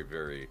very,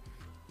 very,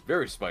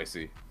 very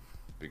spicy,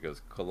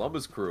 because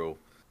Columbus Crew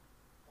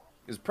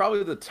is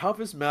probably the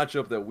toughest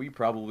matchup that we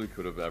probably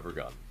could have ever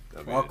gotten.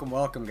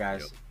 Welcome,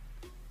 guys.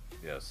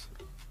 Yes.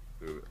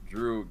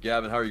 Drew,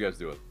 Gavin, how are you guys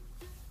doing?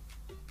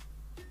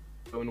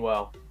 Doing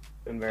well.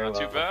 Doing very Not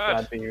well. too bad.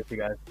 Glad to be here with you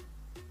guys.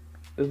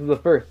 This is the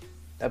first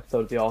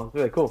episode with y'all. It's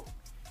really cool.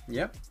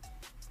 Yep.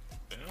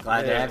 Yeah,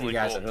 Glad to have you definitely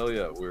guys. cool. Hell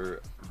yeah, we're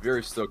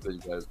very stoked that you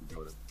guys are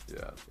doing it.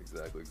 Yeah,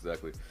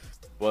 exactly.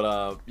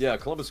 But yeah,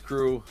 Columbus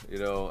Crew,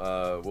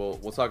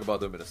 we'll talk about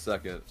them in a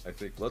second. I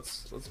think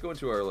let's go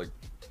into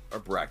our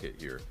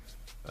bracket here.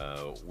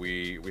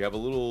 We have a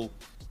little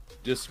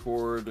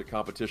Discord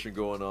competition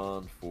going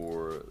on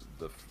for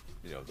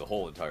the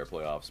whole entire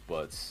playoffs,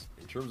 but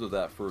in terms of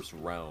that first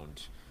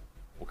round,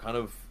 we'll kind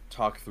of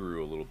talk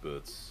through a little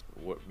bit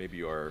what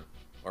maybe our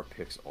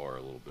picks are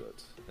a little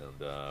bit.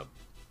 And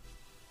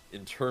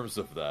in terms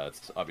of that,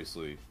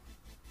 obviously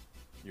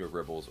New York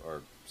Red Bulls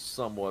are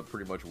somewhat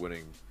pretty much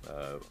winning.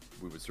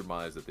 We would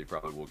surmise that they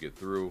probably will get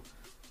through.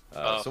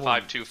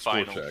 5-2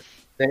 final. Check.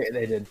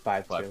 They did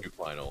 5-2. 5-2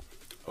 final.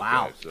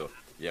 Wow. Okay, so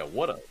yeah,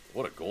 what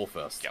a goal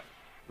fest. Yep.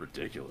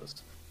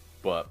 Ridiculous.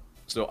 But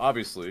so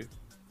obviously,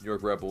 New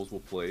York Red Bulls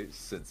will play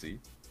Cincy.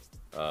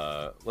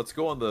 Let's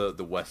go on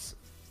the west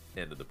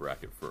end of the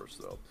bracket first,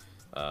 though.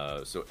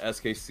 So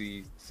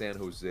SKC, San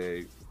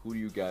Jose. Who do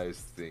you guys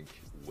think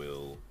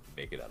will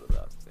make it out of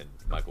that? And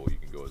Michael, you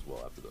can go as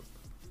well after them.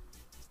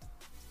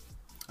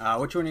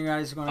 Which one of you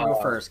guys going to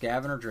go first,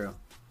 Gavin or Drew?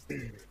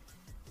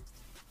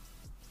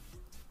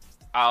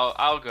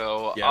 I'll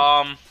go.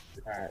 Yeah.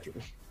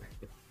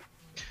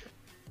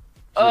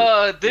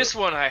 Alright. This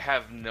one I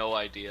have no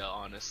idea,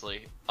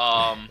 honestly.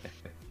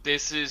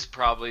 This is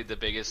probably the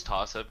biggest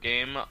toss-up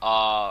game.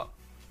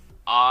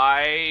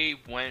 I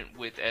went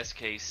with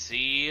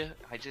SKC.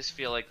 I just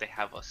feel like they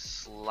have a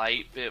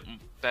slight bit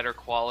better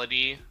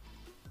quality,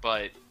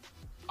 but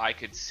I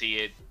could see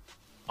it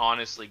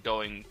honestly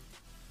going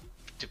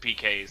to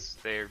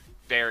PKs. They're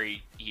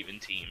very even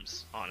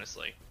teams,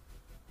 honestly.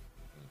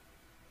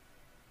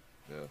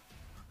 Yeah.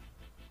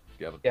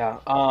 Gavin. Yeah.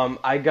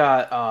 I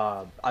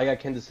got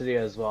Kansas City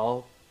as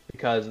well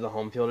because of the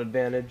home field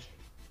advantage.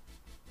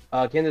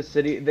 Kansas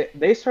City,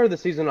 they started the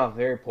season off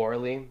very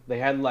poorly. They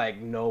had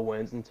no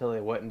wins until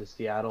they went into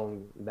Seattle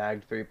and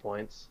bagged 3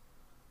 points.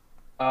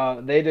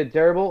 They did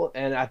terrible,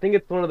 and I think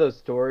it's one of those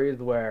stories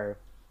where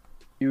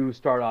you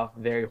start off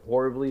very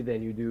horribly,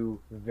 then you do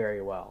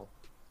very well.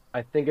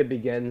 I think it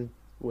begins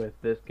with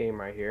this game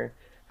right here.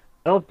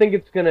 I don't think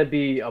it's going to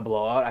be a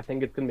blowout. I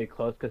think it's going to be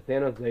close because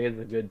San Jose is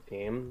a good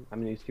team. I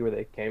mean, you see where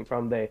they came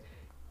from.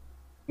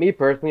 Me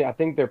personally, I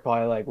think they're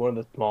probably one of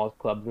the smallest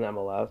clubs in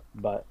MLS,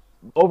 but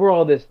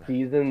overall this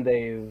season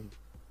they've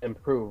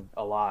improved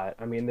a lot.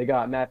 I mean, they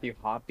got Matthew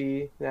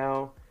Hoppe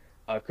now.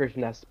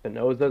 Christian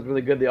Espinoza is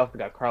really good. They also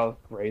got Carlos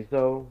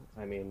Rezo.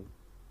 I mean,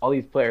 all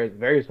these players,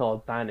 very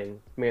solid signings,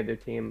 made their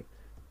team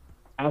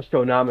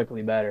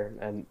astronomically better.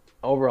 And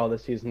overall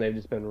this season they've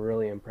just been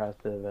really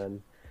impressive.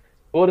 And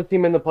we'll have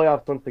seen them in the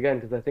playoffs once again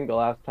because I think the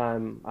last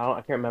time, I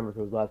can't remember if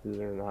it was last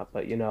season or not,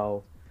 but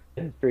the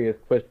history is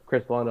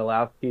Chris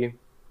Wondolowski.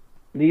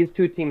 These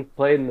two teams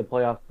played in the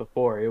playoffs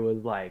before. It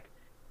was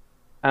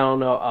I don't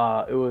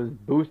know, it was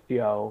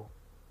Busio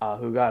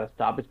who got a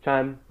stoppage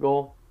time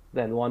goal.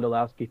 Then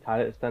Wondolowski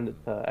tied it to send it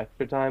to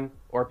extra time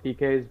or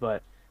PKs,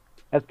 but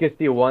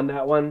SKC won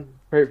that one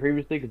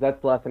previously because that's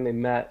the last time they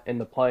met in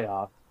the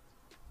playoffs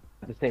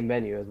at the same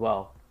venue as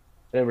well.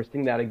 And we're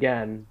seeing that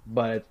again,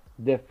 but it's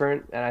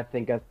different, and I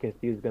think SKC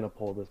is going to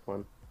pull this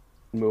one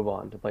and move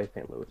on to play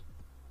St. Louis.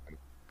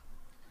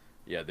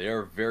 Yeah, they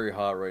are very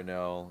hot right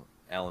now.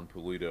 Alan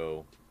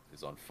Pulido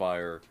is on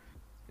fire.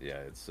 Yeah,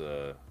 it's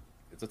a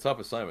tough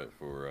assignment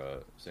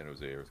for San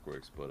Jose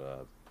Earthquakes,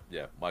 but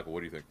yeah, Michael,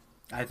 what do you think?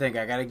 I think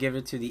I got to give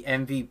it to the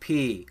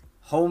MVP,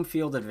 home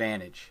field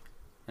advantage.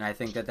 And I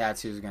think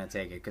that's who's going to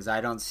take it because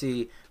I don't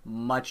see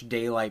much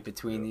daylight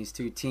between these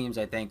two teams.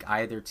 I think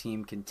either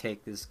team can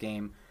take this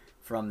game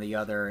from the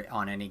other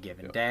on any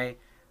given day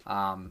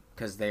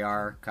because they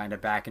are kind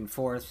of back and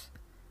forth,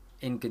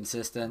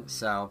 inconsistent.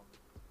 So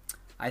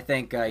I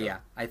think, I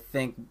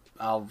think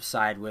I'll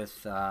side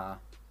with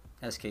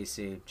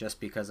SKC just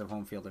because of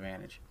home field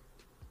advantage.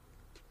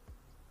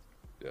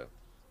 Yeah.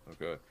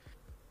 Okay.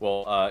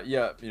 Well, I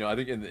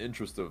think in the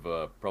interest of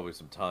probably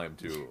some time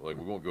too, we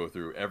won't go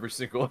through every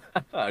single.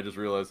 I just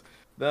realized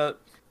that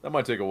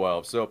might take a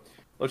while. So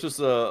let's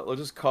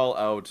just call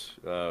out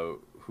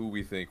who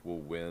we think will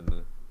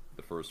win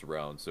the first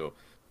round. So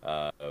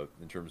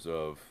in terms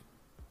of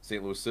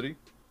St. Louis City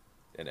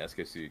and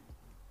SKC,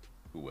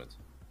 who wins?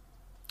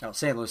 Oh,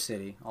 St. Louis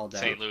City all day.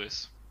 St.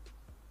 Louis.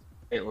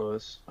 St.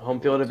 Louis. Home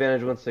field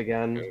advantage once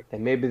again. They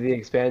may be the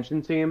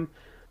expansion team,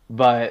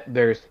 but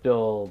they're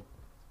still,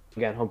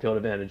 again, home field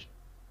advantage.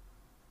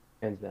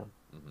 Hands down.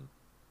 Mm-hmm.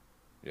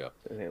 Yeah,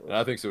 and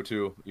I think so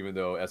too. Even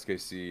though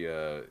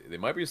SKC, they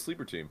might be a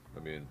sleeper team. I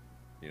mean,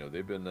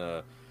 they've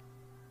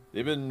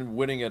been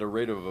winning at a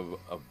rate of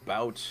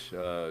about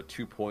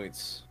 2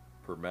 points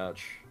per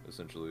match,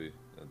 essentially,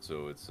 and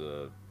so it's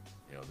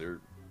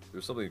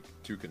there's something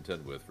to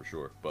contend with for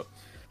sure. But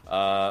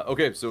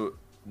okay, so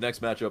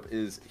next matchup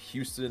is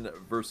Houston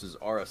versus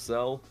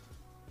RSL.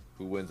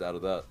 Who wins out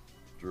of that,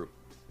 Drew?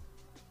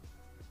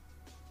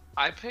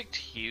 I picked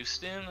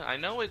Houston. I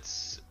know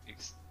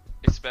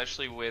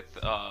especially with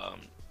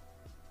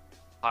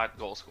hot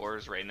goal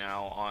scorers right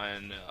now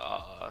on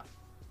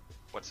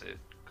what's it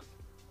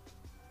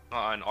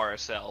on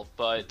RSL,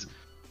 but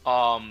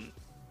um,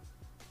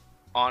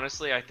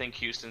 honestly, I think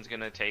Houston's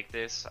gonna take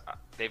this.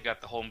 They've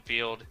got the home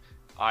field.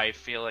 I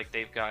feel like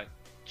they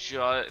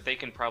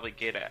can probably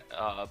get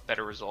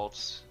better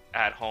results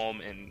at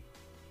home and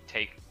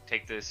take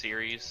the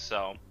series.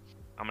 So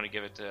I'm gonna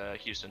give it to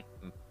Houston.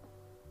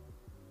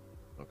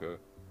 Okay.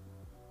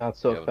 Not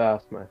so Yeah.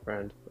 fast, my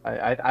friend.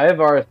 I have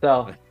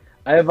RSL.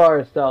 I have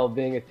RSL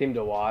being a team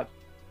to watch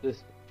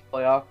this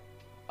playoff.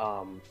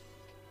 Um,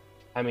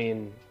 I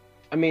mean,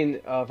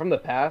 from the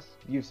past,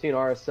 you've seen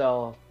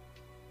RSL.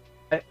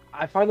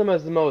 I find them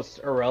as the most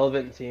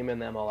irrelevant team in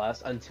the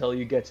MLS until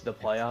you get to the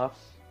playoffs,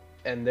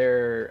 and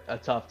they're a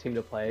tough team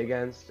to play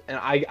against. And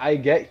I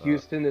get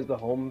Houston as the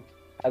home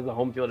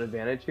field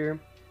advantage here.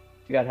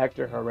 You got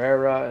Hector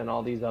Herrera and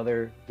all these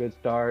other good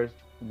stars,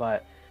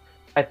 but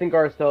I think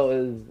RSL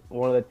is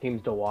one of the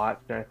teams to watch,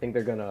 and I think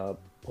they're gonna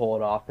pull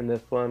it off in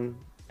this one.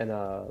 And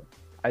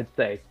I'd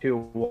say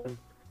 2-1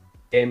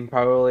 game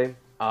probably.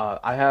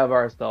 I have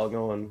RSL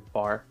going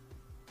far,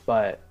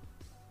 but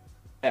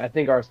I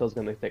think RSL is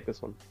gonna take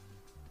this one.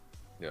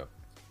 Yeah,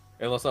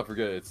 and let's not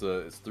forget it's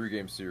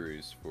 3-game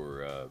series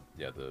for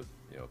the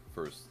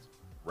first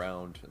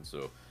round, and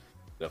so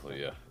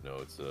definitely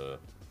it's gonna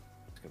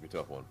be a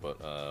tough one. But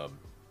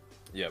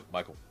yeah,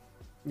 Michael.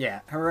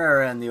 Yeah,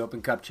 Herrera and the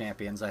Open Cup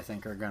champions, I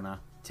think, are gonna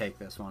take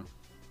this one.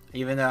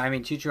 Even though, I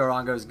mean, Chicho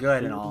Arango's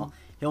good and all,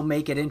 he'll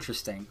make it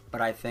interesting.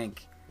 But I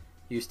think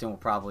Houston will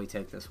probably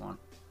take this one.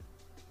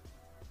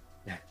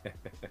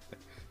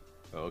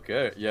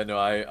 Okay. Yeah. No.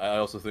 I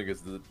also think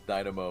it's the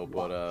Dynamo,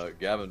 but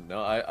Gavin.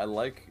 No. I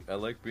like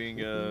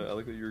being. I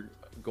like that you're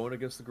going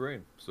against the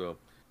grain. So,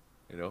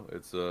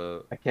 it's.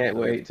 I can't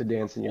wait to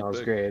dance in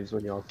y'all's graves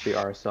when y'all see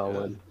RSL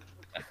win.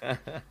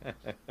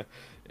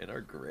 In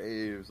our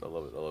graves. I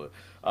love it. I love it.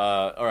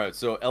 All right.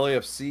 So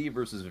LAFC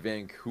versus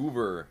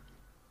Vancouver.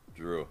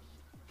 Drew.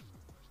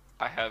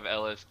 I have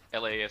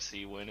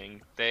LAFC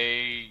winning.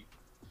 They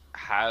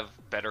have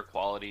better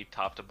quality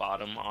top to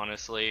bottom,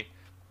 honestly.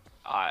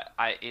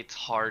 It's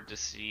hard to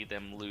see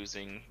them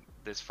losing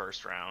this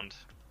first round.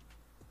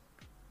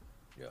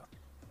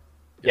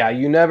 Yeah,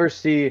 you never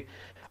see.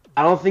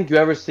 I don't think you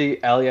ever see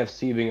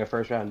LAFC being a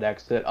first round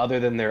exit other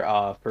than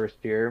their first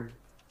year,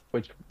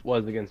 which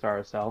was against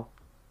RSL.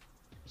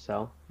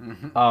 So,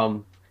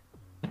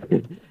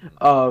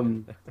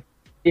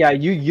 yeah,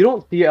 you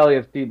don't see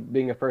LAFC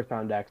being a first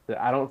round exit.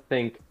 I don't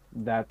think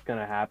that's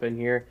gonna happen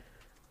here.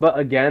 But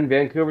again,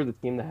 Vancouver's a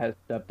team that has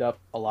stepped up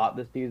a lot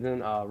this season.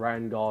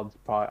 Ryan Gauld's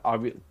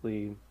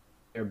probably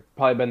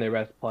been their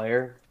best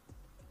player.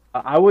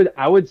 I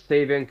would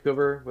say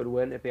Vancouver would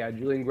win if they had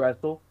Julian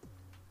Gressel,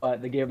 but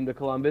they gave him to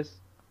Columbus.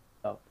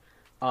 So,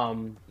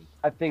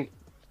 I think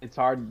it's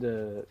hard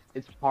to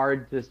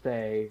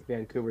say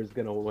Vancouver's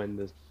gonna win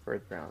this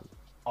first round,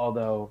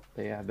 although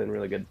they have been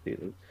really good this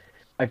season.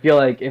 I feel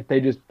like if they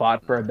just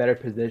fought for a better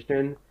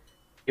position,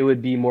 it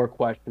would be more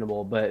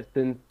questionable. But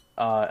since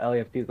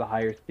LAFC is the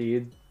higher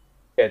seed,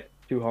 it's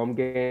 2 home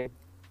games.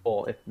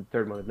 Well, if the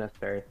third one is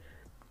necessary,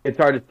 it's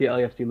hard to see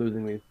LAFC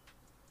losing these.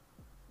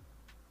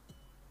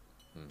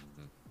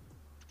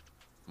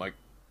 Mike.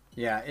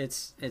 Yeah,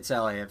 it's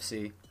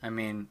LAFC. I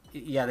mean,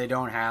 yeah, they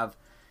don't have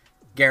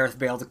Gareth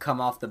Bale to come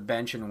off the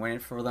bench and win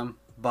it for them,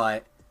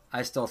 but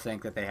I still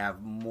think that they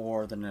have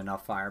more than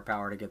enough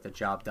firepower to get the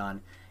job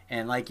done.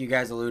 And like you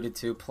guys alluded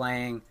to,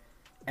 playing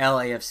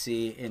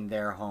LAFC in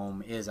their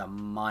home is a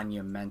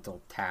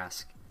monumental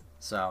task.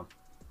 So,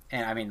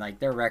 and I mean, like,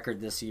 their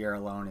record this year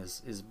alone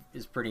is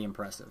pretty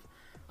impressive.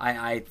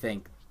 I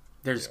think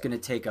there's going to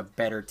take a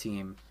better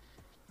team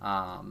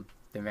than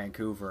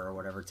Vancouver or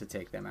whatever to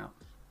take them out.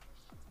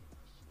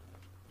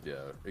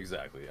 Yeah,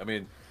 exactly. I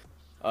mean,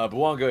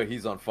 Bouanga,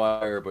 he's on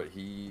fire, but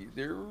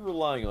they're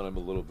relying on him a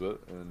little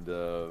bit, and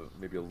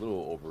maybe a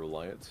little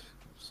over-reliant.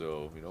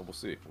 So, we'll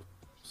see. We'll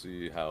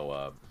see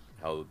how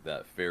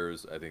that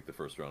fares. I think the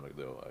first round,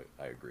 though,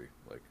 I agree.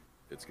 Like,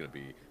 it's going to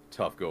be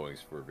tough goings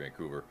for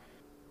Vancouver.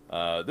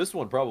 This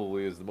one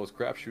probably is the most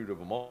crapshoot of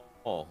them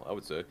all, I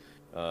would say.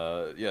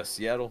 Yeah,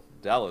 Seattle,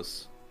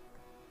 Dallas.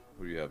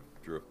 Who do you have,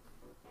 Drew?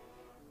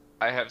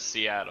 I have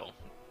Seattle,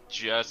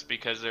 just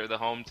because they're the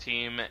home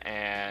team,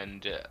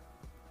 and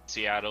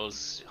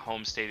Seattle's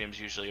home stadium's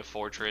usually a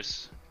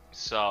fortress.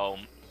 So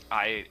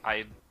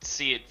I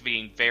see it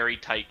being very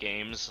tight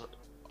games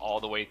all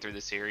the way through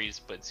the series,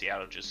 but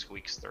Seattle just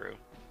squeaks through.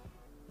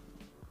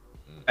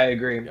 I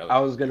agree. I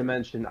was going to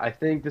mention, I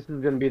think this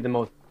is going to be the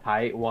most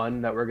tight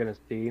one that we're going to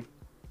see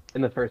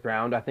in the first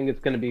round. I think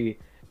it's going to be,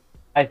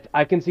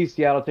 I can see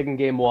Seattle taking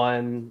game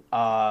 1.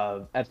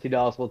 FC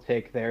Dallas will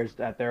take theirs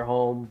at their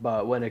home,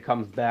 but when it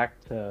comes back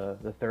to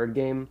the third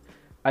game,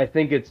 I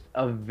think it's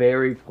a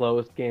very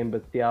close game,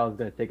 but Seattle's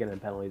going to take it in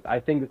penalties. I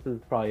think this is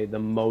probably the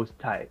most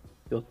tight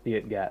you'll see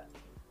it get.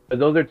 But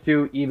those are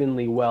 2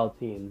 evenly well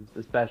teams,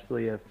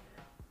 especially if,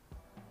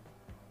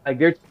 like,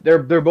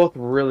 they're both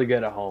really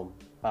good at home.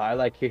 I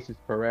like Jesus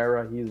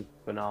Pereira. He's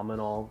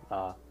phenomenal.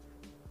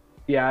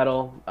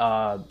 Seattle,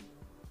 Albert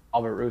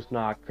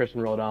Rusnak,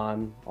 Christian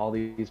Rodon, all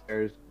these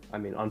players. I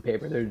mean, on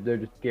paper, they're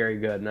just very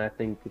good, and I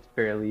think it's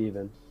fairly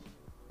even.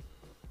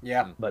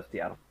 Yeah. But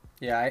Seattle.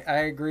 Yeah, I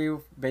agree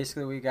with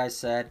basically what you guys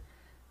said.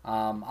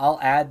 I'll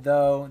add,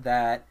 though,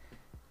 that,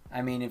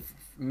 I mean, if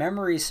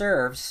memory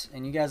serves,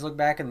 and you guys look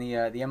back in the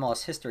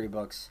MLS history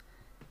books,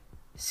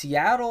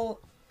 Seattle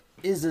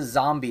is a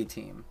zombie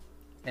team.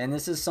 And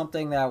this is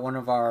something that one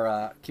of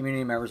our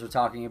community members were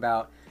talking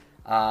about.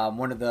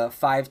 One of the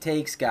 5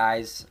 Takes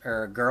guys,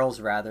 or girls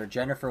rather,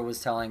 Jennifer,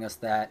 was telling us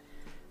that,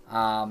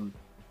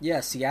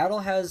 Seattle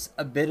has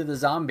a bit of the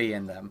zombie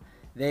in them.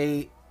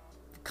 They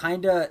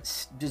kind of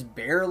just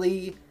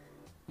barely,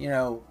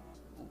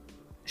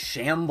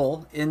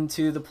 shamble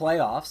into the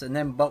playoffs, and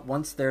then but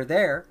once they're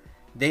there,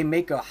 they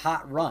make a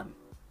hot run,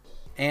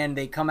 and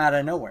they come out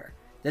of nowhere.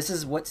 This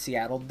is what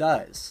Seattle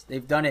does.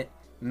 They've done it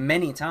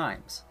many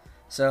times.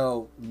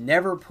 So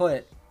never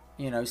put,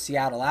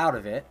 Seattle out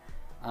of it.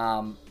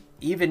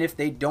 Even if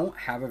they don't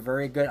have a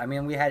very good... I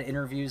mean, we had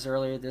interviews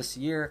earlier this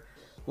year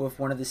with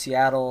one of the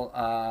Seattle,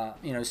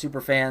 super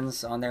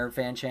fans on their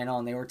fan channel,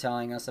 and they were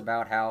telling us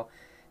about how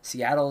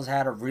Seattle's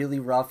had a really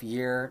rough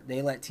year.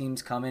 They let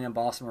teams come in and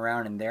boss them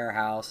around in their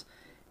house,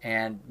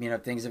 and,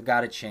 things have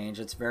got to change.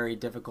 It's very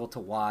difficult to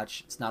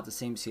watch. It's not the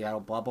same Seattle,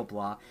 blah, blah,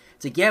 blah.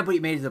 It's like, yeah, but you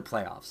made it to the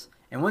playoffs.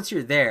 And once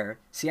you're there,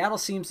 Seattle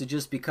seems to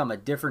just become a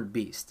different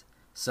beast.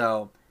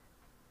 So,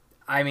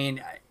 I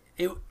mean,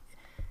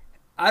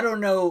 I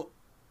don't know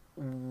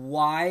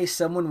why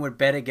someone would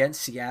bet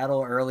against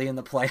Seattle early in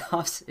the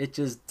playoffs. It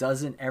just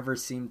doesn't ever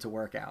seem to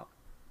work out.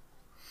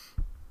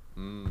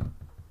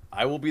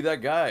 I will be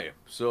that guy.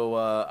 So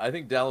I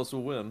think Dallas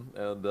will win,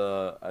 and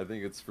I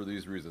think it's for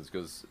these reasons.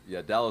 Because,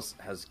 Dallas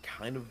has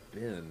kind of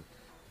been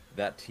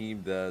that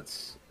team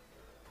that's...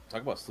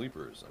 Talk about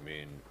sleepers. I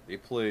mean, they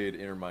played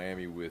Inter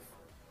Miami with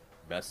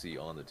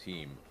Messi on the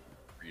team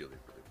really,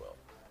 really well.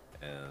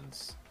 And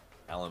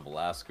Alan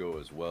Velasco,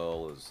 as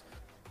well as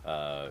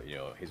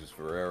Jesus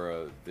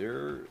Ferreira,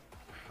 they're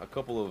a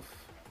couple of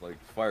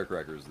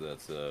firecrackers.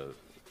 That's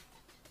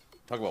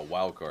talk about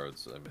wild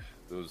cards. I mean,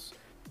 those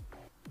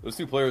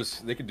 2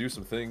 players, they can do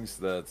some things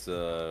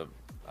that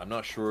I'm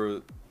not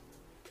sure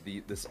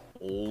this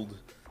old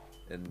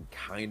and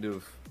kind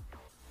of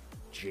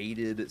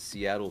jaded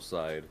Seattle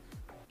side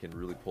can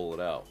really pull it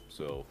out.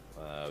 So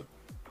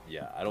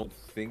I don't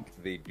think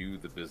they do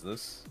the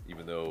business,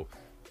 even though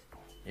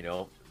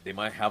they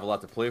might have a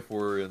lot to play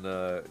for in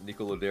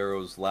Nico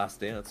Lodero's last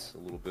dance a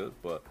little bit,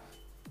 but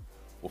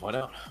we'll find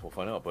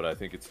out. But I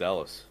think it's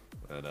Dallas,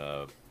 and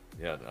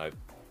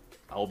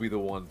I'll be the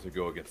one to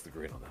go against the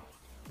grain on that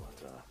one.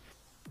 But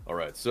all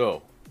right,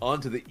 so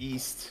on to the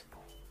East.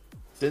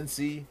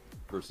 Cincy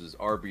versus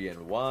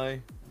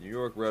RBNY. New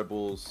York Red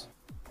Bulls.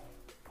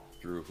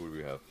 Drew, who do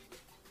we have?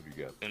 Who do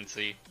you got?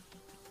 Cincy.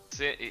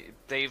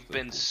 They've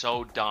been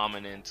so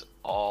dominant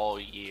all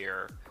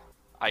year.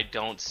 I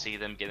don't see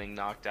them getting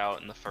knocked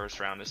out in the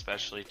first round,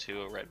 especially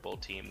to a Red Bull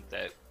team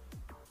that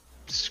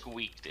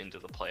squeaked into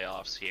the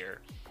playoffs here.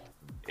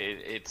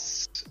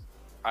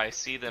 I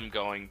see them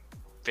going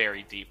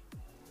very deep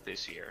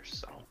this year.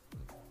 So,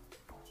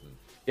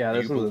 yeah,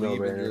 this do you was a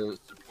believe in no-brainer.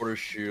 the Supporter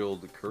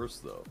Shield curse,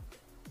 though?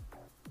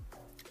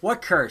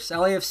 What curse?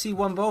 LAFC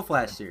won both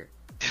last year.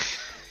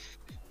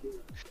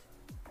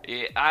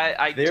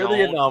 I They're don't,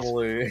 the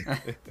anomaly.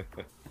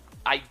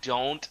 I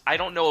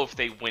don't know if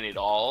they win it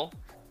all,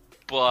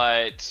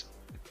 but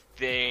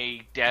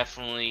they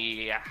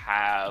definitely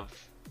have.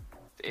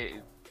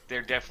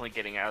 They're definitely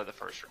getting out of the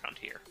first round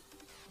here.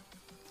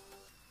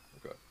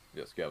 Okay.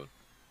 Yes, Kevin.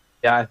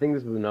 Yeah, I think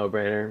this is a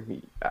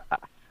no-brainer.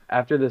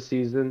 After the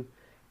season,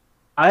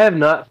 I have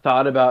not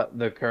thought about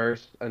the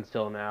curse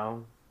until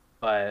now,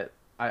 but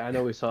I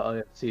know we saw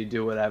LAFC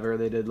do whatever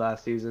they did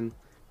last season.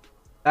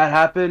 That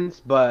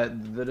happens,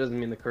 but that doesn't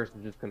mean the curse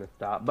is just going to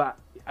stop. But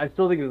I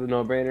still think it's a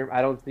no-brainer.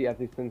 I don't see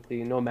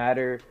Cincy, no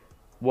matter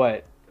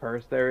what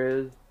curse there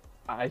is,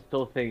 I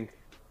still think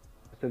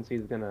Cincy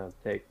is going to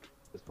take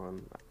this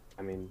one.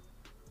 I mean,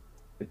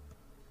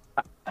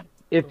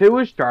 if it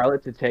was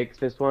Charlotte to take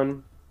this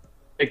one,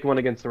 pick one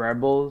against the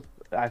Red Bulls,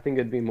 I think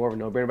it'd be more of a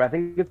no-brainer. But I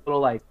think it's a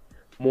little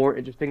more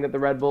interesting that the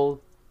Red Bulls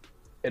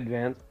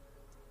advance.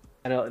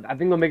 And I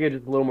think they'll make it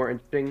just a little more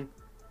interesting,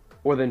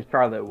 more than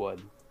Charlotte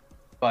would.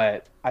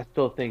 But I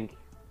still think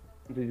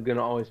he's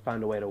gonna always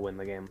find a way to win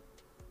the game.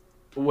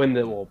 Win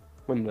the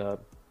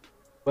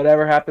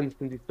whatever happens,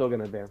 since he's still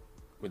gonna be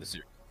Win the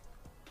series.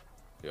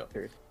 Yeah.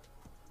 Series.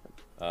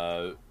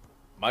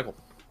 Michael.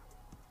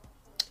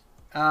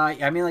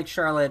 I mean,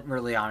 Charlotte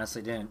really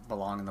honestly didn't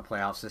belong in the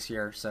playoffs this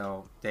year,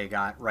 so they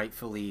got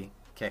rightfully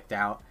kicked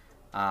out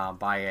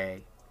by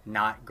a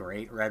not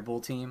great Red Bull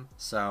team.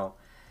 So,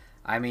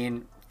 I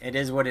mean, it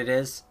is what it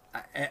is.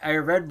 A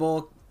Red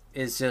Bull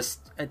is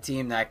just a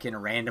team that can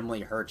randomly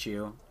hurt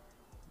you,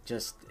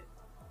 just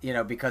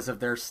because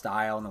of their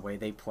style and the way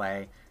they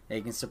play.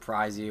 They can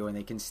surprise you and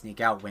they can sneak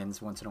out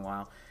wins once in a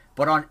while.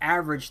 But on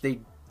average,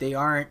 they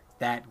aren't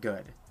that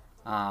good,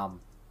 and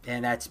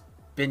that's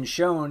been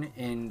shown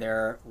in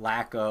their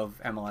lack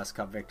of MLS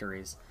Cup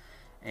victories.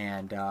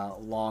 And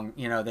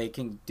they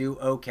can do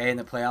okay in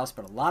the playoffs,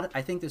 but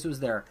I think this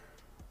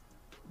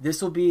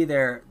will be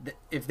their,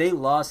 if they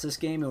lost this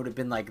game, it would have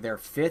been like their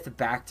 5th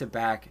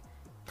back-to-back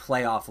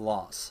playoff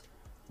loss,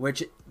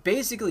 which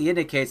basically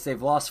indicates they've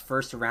lost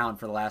first round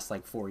for the last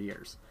 4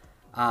 years.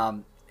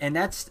 And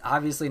that's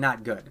obviously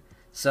not good.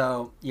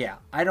 So, yeah,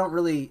 I don't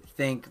really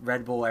think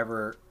Red Bull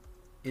ever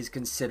is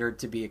considered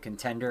to be a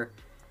contender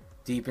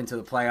deep into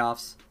the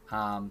playoffs.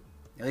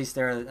 At least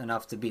they're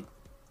enough to beat,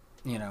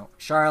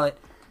 Charlotte.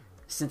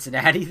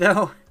 Cincinnati,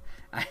 though,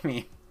 I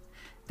mean,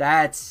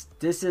 this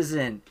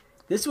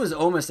was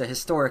almost a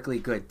historically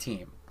good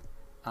team.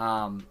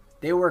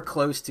 They were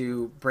close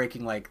to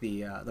breaking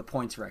the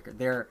points record.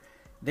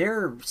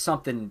 They're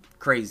something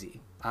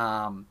crazy.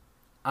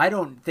 I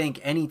don't think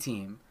any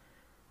team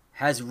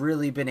has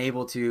really been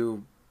able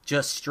to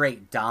just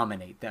straight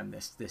dominate them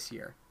this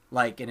year,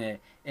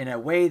 in a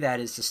way that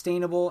is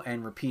sustainable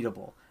and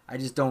repeatable. I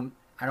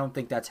don't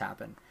think that's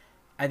happened.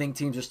 I think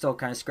teams are still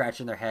kind of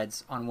scratching their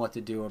heads on what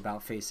to do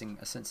about facing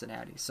a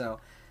Cincinnati.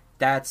 So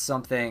that's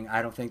something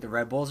I don't think the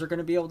Red Bulls are going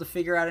to be able to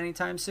figure out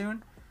anytime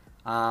soon.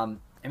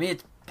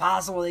 It's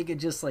possible they could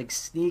just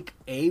sneak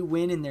a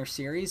win in their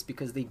series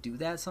because they do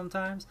that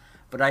sometimes,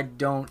 but I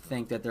don't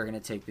think that they're going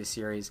to take this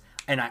series.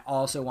 And I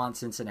also want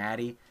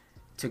Cincinnati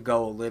to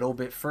go a little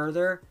bit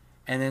further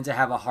and then to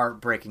have a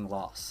heartbreaking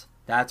loss.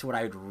 That's what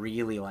I'd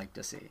really like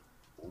to see.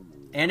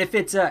 And if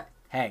it's a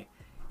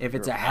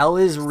hell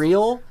is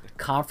real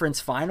conference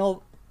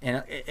final,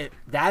 and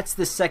that's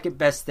the second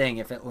best thing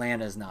if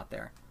Atlanta's not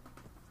there.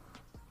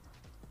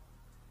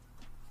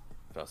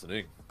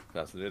 Fascinating.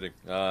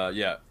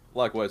 Yeah,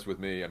 likewise with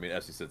me. I mean,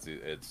 FC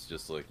Cincy, it's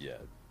just New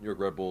York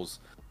Red Bulls.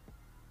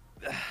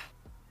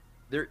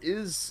 There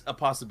is a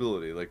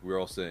possibility, like we're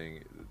all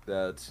saying,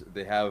 that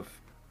they have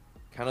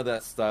kind of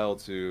that style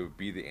to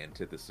be the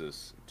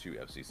antithesis to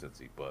FC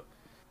Cincy, but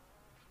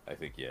I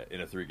think,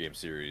 in a 3-game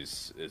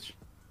series, it's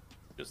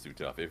just too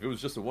tough. If it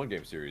was just a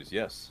 1-game series,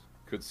 yes,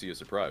 could see a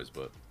surprise,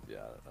 but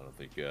I don't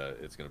think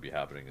it's going to be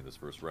happening in this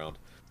first round.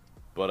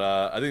 But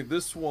I think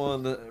this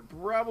one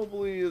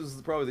probably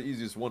the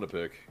easiest one to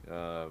pick.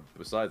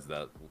 Besides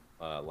that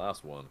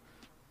last one,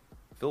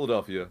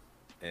 Philadelphia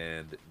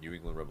and New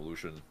England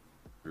Revolution.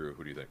 Drew,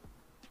 who do you think?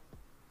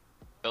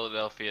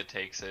 Philadelphia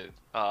takes it.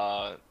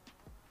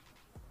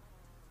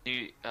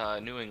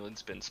 New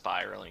England's been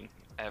spiraling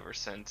ever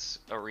since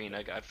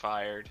Arena got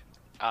fired.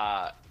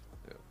 I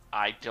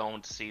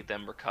don't see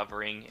them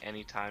recovering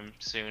anytime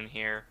soon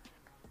here.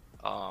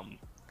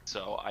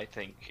 So I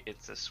think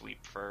it's a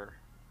sweep for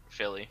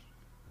Philly.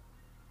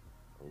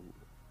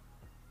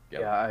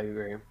 Yeah, I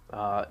agree.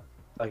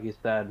 Like you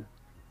said,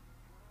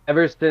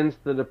 ever since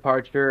the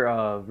departure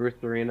of Bruce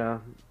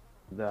Arena,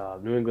 the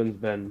New England's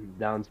been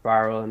down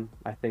spiraling.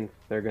 I think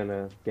they're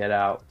gonna get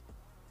out.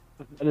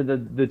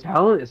 The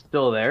talent is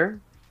still there,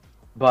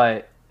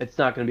 but it's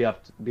not gonna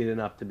be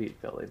enough to beat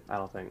Philly. I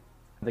don't think.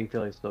 I think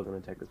Philly's still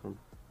gonna take this one.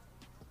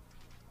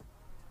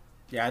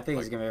 Yeah, I think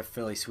it's going to be a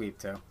Philly sweep,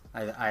 too.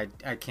 I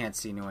can't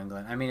see New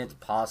England. I mean, it's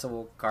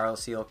possible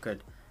Carlos Seal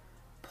could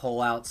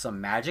pull out some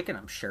magic, and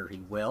I'm sure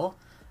he will.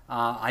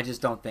 I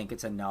just don't think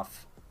it's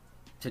enough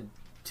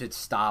to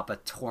stop a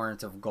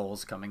torrent of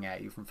goals coming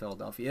at you from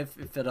Philadelphia,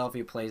 if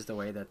Philadelphia plays the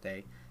way that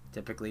they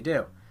typically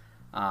do.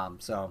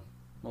 So,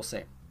 we'll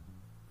see.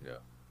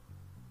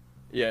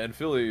 Yeah, and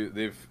Philly,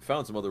 they've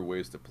found some other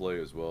ways to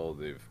play as well.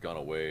 They've gone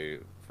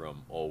away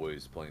from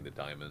always playing the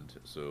diamond,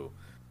 so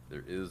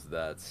there is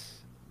that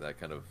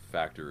kind of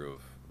factor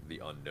of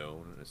the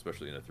unknown,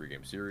 especially in a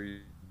 3-game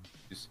series.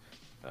 It's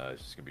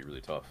just gonna be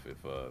really tough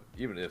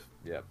even if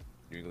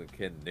New England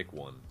can nick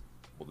one.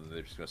 Well, then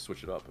they're just gonna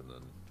switch it up, and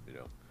then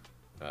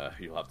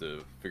you'll have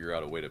to figure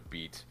out a way to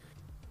beat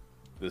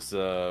this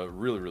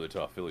really, really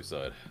tough Philly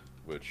side.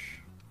 Which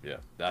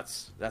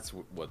that's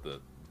what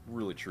the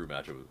really true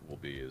matchup will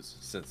be, is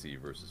Cincy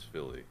versus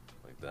Philly,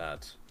 like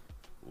that.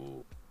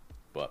 Ooh.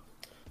 But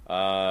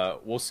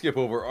we'll skip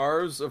over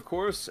ours, of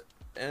course,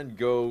 and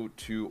go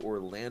to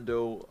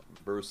Orlando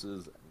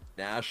versus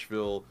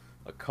Nashville.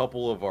 A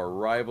couple of our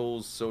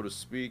rivals, so to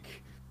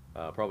speak.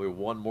 Probably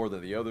one more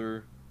than the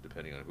other,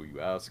 depending on who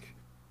you ask.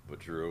 But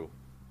Drew,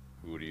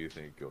 who do you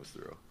think goes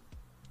through?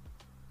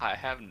 I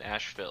have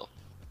Nashville.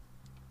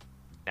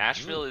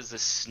 Nashville is a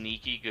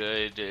sneaky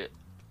good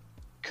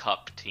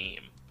cup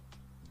team.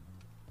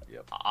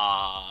 Yep.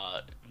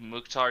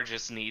 Mukhtar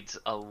just needs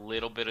a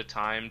little bit of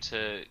time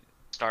to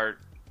start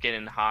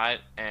getting hot,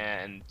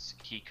 and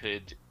he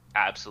could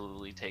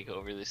absolutely take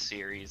over this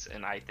series,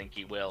 and I think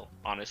he will,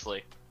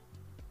 honestly.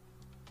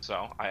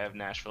 So I have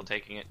Nashville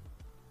taking it.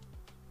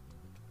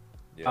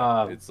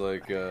 Yeah, it's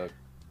like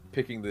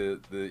picking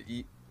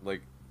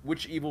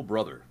which evil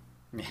brother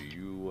do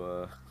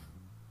you?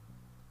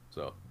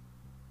 So,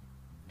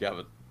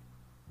 Gavin.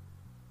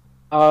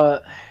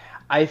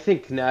 I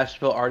think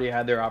Nashville already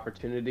had their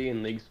opportunity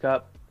in Leagues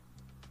Cup.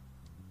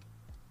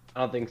 I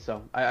don't think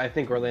so. I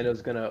think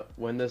Orlando's gonna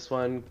win this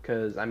one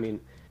because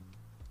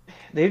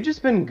they've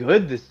just been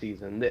good this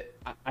season.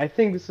 I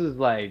think this is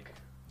like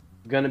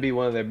gonna be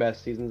one of their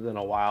best seasons in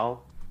a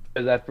while.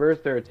 Because at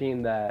first they're a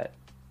team that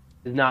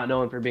is not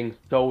known for being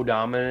so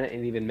dominant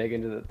and even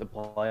making to the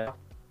playoffs.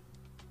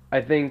 I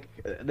think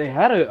they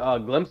had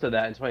a glimpse of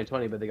that in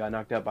 2020, but they got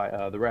knocked out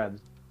by the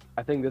Reds.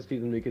 I think this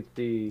season we could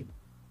see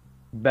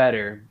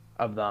better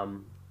of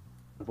them,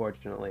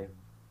 unfortunately.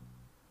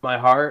 My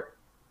heart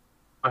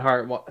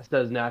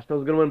says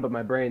Nashville's gonna win, but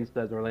my brain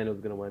says Orlando's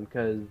gonna win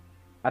because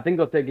I think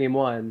they'll take game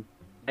one,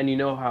 and you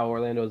know how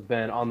Orlando's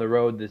been on the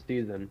road this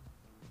season.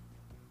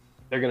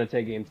 They're gonna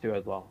take game two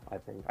as well. I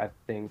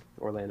think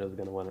Orlando's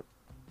gonna win it.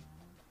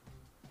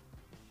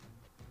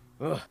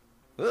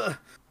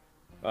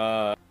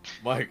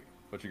 Mike,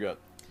 what you got?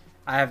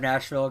 I have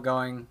Nashville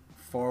going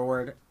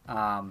forward.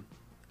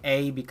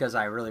 A, because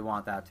I really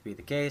want that to be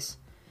the case,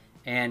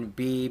 and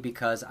B,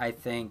 because I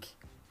think,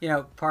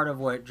 part of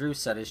what Drew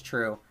said is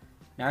true.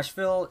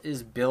 Nashville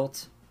is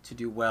built to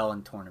do well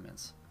in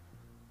tournaments.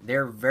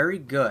 They're very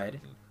good.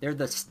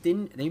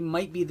 They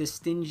might be the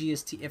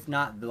stingiest, if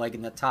not like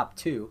in the top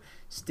two,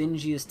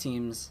 stingiest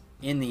teams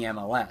in the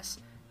MLS.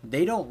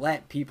 They don't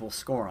let people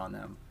score on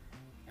them.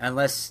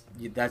 Unless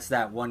that's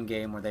that one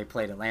game where they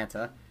played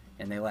Atlanta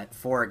and they let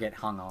 4 get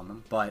hung on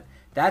them. But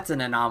that's an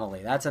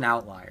anomaly. That's an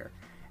outlier.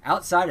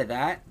 Outside of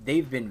that,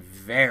 they've been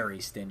very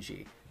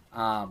stingy.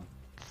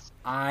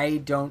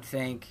 I don't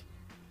think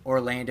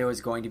Orlando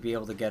is going to be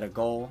able to get a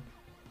goal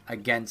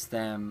against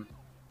them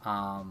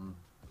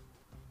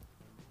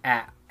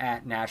at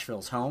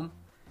Nashville's home.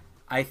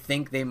 I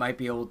think they might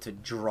be able to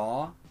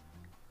draw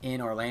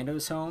in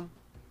Orlando's home.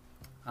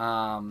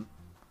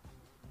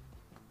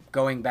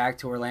 Going back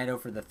to Orlando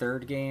for the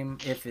third game,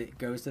 if it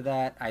goes to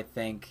that, I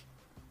think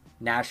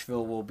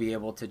Nashville will be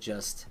able to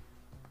just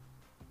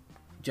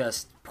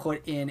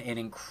put in an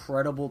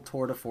incredible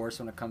tour de force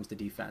when it comes to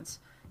defense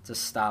to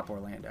stop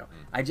Orlando.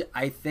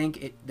 I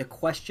think the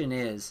question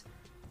is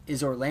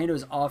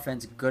Orlando's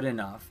offense good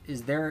enough?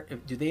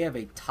 Do they have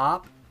a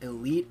top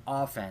elite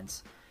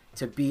offense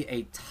to be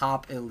a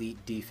top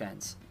elite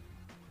defense?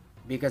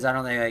 Because I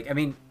don't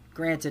think,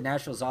 granted,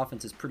 Nashville's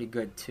offense is pretty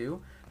good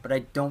too, but I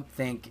don't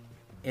think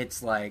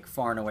it's like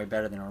far and away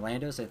better than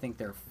Orlando's. I think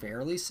they're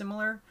fairly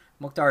similar.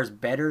 Mukhtar is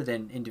better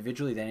than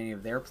individually than any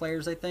of their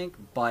players, I think,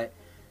 but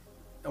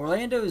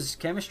Orlando's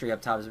chemistry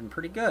up top has been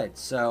pretty good.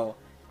 So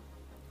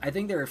I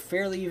think they're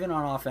fairly even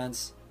on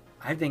offense.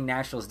 I think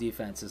Nashville's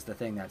defense is the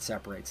thing that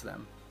separates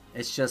them.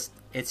 It's just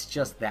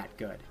that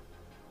good.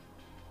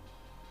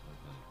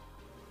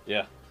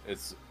 Yeah,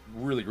 it's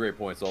really great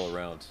points all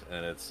around,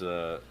 and it's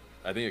I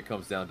think it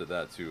comes down to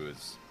that too.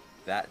 Is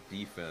that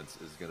defense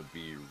is going to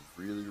be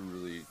really,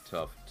 really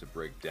tough to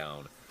break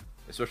down.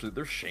 Especially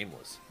they're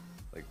shameless.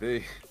 Like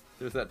they're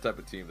that type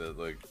of team that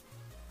like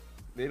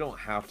they don't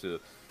have to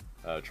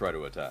try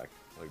to attack.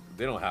 Like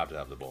they don't have to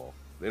have the ball.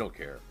 They don't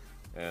care,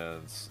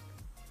 and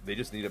they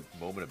just need a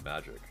moment of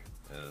magic.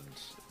 And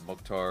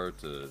Mukhtar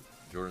to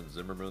Jordan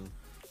Zimmerman,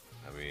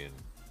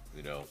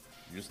 you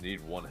just need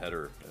one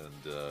header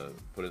and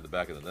put it in the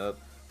back of the net.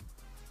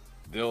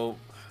 They'll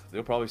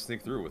probably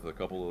sneak through with a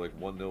couple of like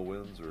 1-0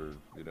 wins, or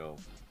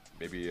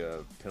maybe a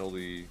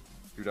penalty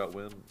shootout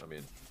win.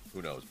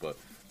 Who knows? But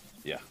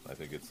yeah, I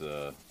think it's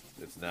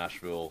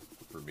Nashville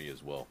for me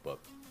as well. But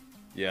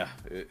yeah,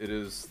 it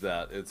is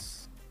that.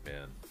 It's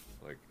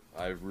like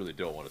I really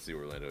don't want to see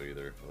Orlando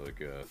either.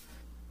 Like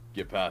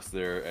get past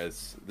there,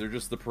 as they're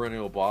just the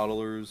perennial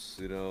bottlers.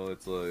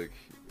 It's like,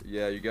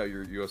 yeah, you got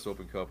your U.S.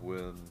 Open Cup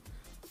win.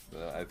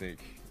 I think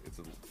it's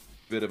a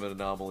bit of an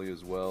anomaly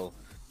as well.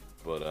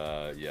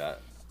 But yeah,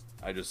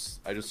 I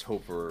just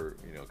hope for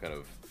kind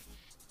of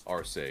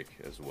our sake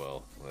as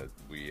well that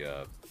we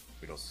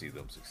don't see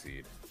them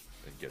succeed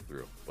and get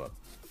through. But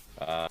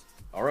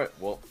all right,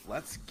 well,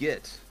 let's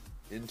get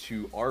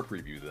into our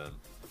preview then.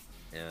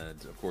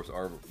 And of course,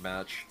 our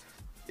match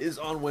is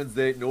on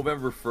Wednesday,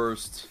 November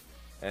 1st.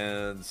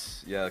 And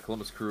yeah, the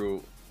Columbus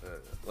Crew,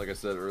 like I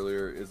said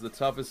earlier, is the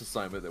toughest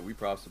assignment that we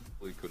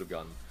possibly could have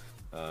gotten.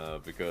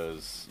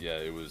 Because yeah,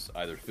 it was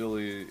either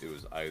Philly, it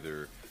was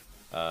either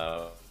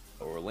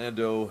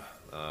Orlando.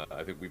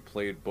 I think we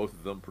played both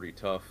of them pretty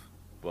tough,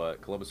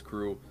 but Columbus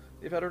Crew,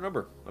 they've had our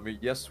number.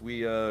 Yes,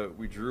 we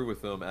drew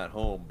with them at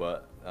home,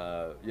 but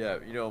yeah,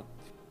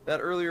 that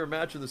earlier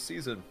match of the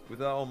season with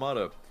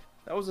Almada,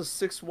 that was a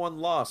 6-1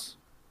 loss.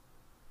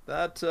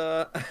 That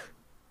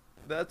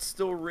that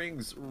still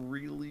rings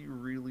really,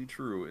 really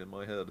true in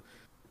my head.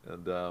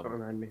 And Don't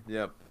remind me.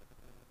 yeah,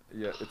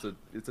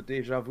 it's a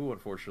deja vu,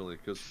 unfortunately,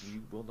 because we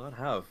will not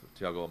have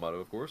Thiago Almada,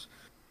 of course.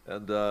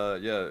 And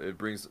yeah, it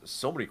brings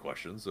so many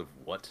questions of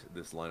what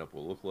this lineup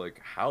will look like,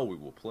 how we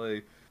will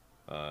play.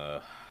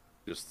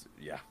 Just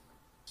yeah,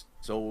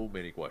 so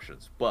many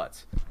questions.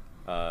 But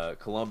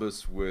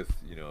Columbus with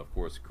of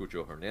course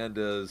Cucho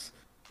Hernandez,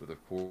 with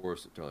of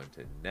course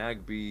Darlington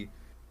Nagbe,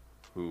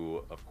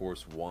 who of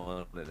course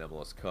won an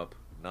MLS Cup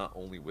not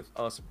only with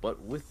us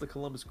but with the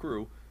Columbus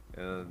Crew,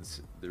 and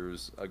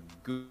there's a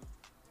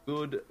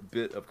good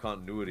bit of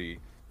continuity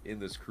in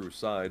this Crew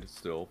side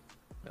still.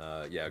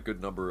 Yeah, a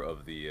good number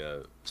of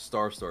the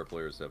star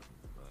players have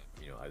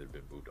either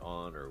been moved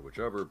on or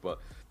whichever. But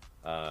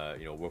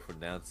Wilfred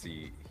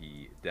Nancy,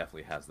 he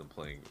definitely has them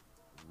playing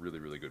really,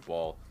 really good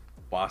ball.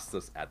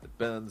 Bastos at the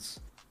bends,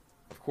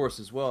 of course,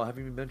 as well.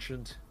 Haven't even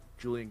mentioned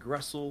Julian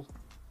Gressel,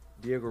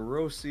 Diego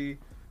Rossi.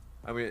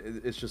 I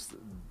mean, it's just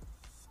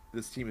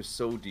this team is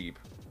so deep,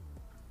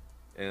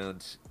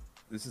 and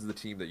this is the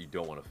team that you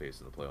don't want to face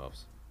in the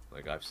playoffs.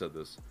 Like I've said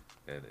this,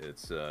 and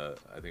it's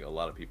I think a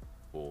lot of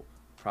people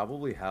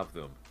probably have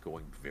them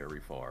going very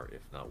far,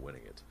 if not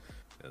winning it.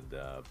 And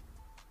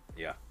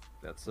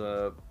that's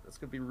gonna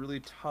be really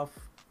tough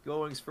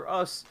goings for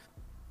us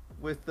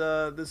with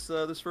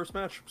this first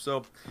match.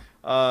 So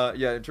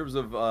in terms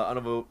of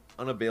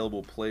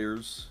unavailable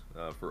players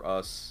for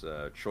us,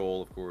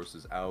 Chol of course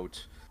is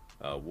out.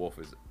 Wolf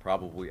is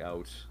probably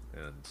out,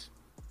 and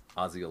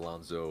Ozzy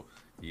Alonso,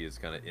 he is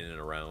kind of in and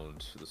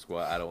around the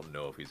squad. I don't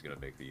know if he's going to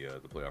make the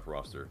playoff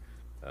roster,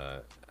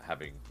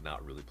 having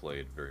not really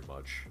played very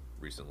much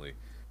recently.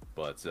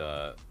 But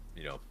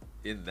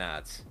in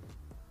that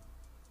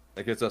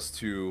gets us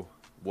to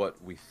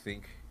what we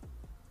think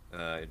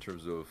in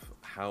terms of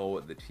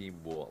how the team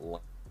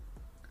will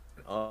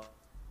line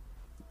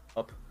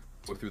up.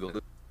 Go through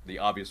the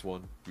obvious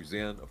one,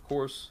 Guzan, of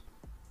course.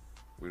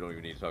 We don't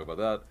even need to talk about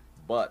that.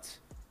 But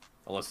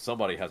unless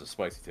somebody has a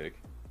spicy take.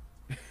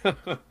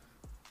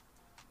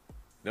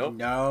 Nope.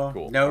 No,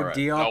 cool. no Right.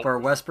 Diop Nope. or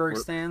Westberg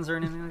stands or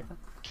anything like that.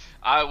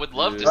 I would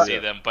love to see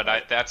them,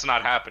 but that's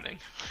not happening.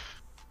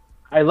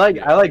 I like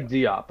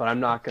Diop, but I'm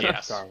not gonna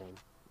Yes. start him.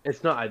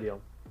 It's not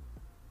ideal.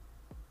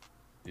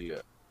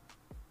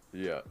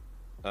 Yeah.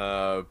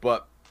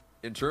 But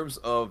in terms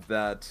of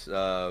that,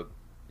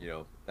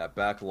 that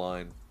back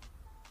line,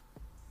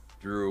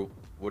 Drew,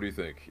 what do you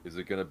think? Is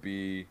it going to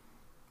be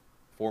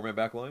 4-man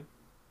back line?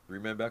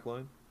 3-man back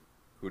line?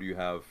 Who do you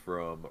have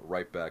from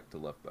right back to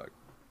left back?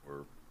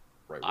 Or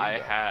right wing I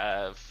back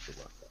have to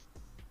left back?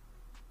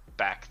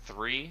 back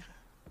three.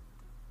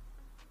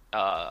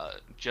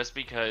 Just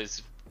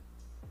because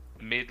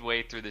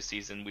midway through the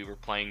season we were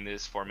playing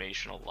this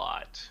formation a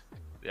lot.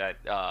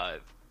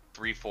 That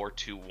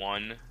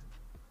 3-4-2-1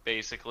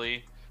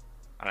 basically.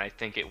 And I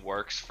think it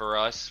works for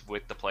us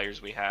with the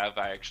players we have.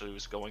 I actually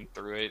was going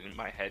through it in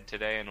my head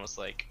today and was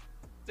like,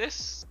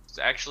 this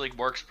actually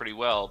works pretty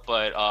well.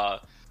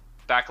 But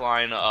back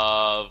line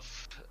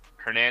of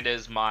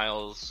Hernandez,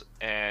 Miles,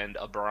 and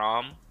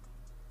Abram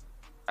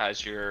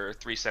as your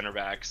three center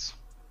backs.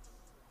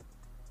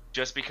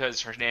 Just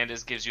because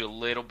Hernandez gives you a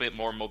little bit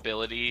more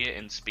mobility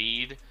and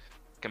speed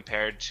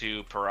compared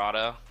to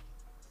Parada.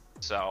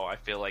 So I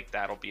feel like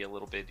that'll be a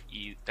little bit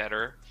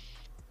better.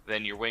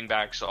 Then your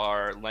wingbacks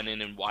are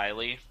Lennon and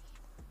Wiley,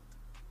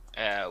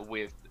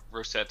 with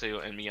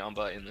Rossetto and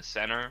Miyamba in the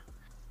center.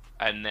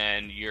 And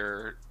then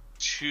your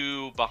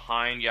two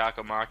behind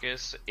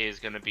Giacomakis is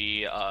going to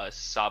be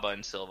Saba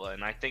and Silva.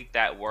 And I think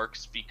that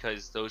works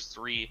because those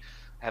three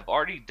have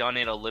already done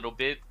it a little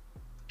bit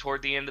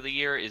toward the end of the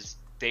year.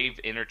 They've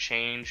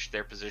interchanged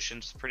their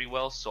positions pretty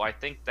well. So I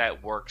think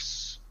that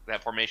works.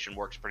 That formation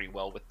works pretty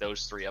well with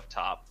those three up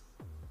top.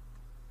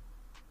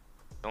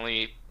 The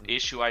only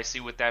issue I see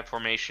with that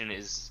formation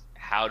is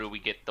how do we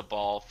get the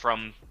ball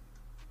from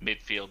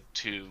midfield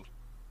to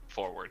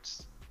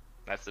forwards?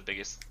 That's the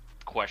biggest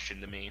question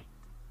to me.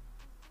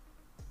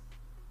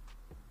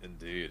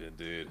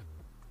 Indeed.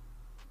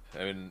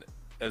 I mean,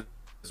 as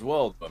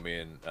well,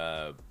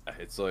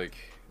 it's like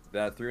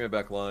that 3-man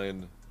back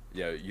line,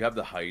 yeah, you have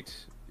the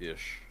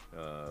height-ish.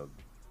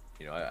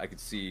 I could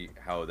see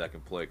how that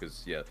can play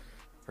because, yeah,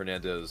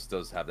 Hernandez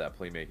does have that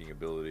playmaking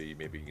ability.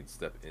 Maybe he can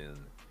step in,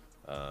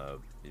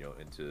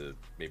 into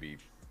maybe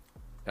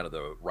kind of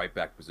the right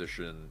back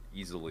position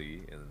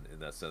easily. In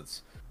that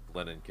sense,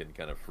 Lennon can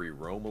kind of free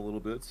roam a little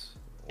bit,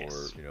 or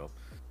Yes.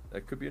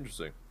 That could be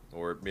interesting.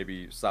 Or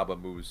maybe Saba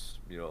moves,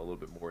 a little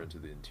bit more into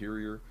the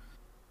interior.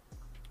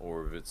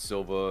 Or if it's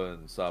Silva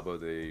and Saba,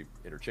 they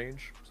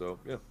interchange. So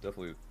yeah,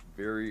 definitely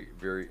very,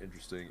 very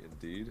interesting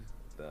indeed.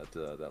 That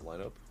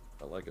lineup,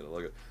 I like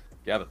it.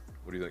 Gavin,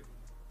 what do you think?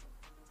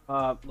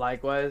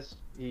 Likewise,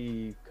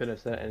 he couldn't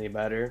have said it any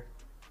better.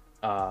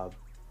 I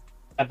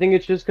think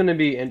it's just going to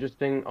be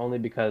interesting only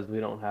because we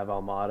don't have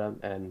Almada,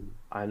 and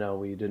I know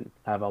we didn't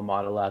have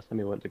Almada last time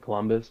we went to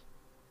Columbus.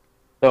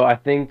 So I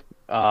think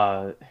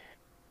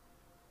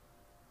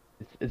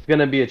it's going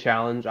to be a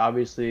challenge,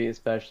 obviously,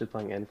 especially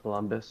playing in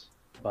Columbus.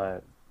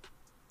 But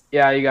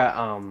yeah, you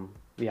got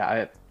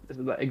it's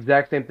the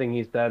exact same thing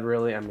he said,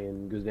 really. I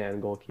mean, Guzan,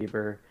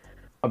 goalkeeper,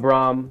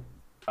 Abram,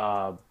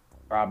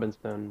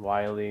 Robinson,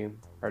 Wiley,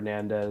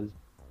 Hernandez.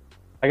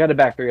 I got a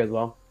back three as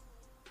well.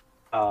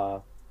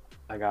 I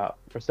got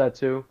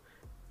Rossetto,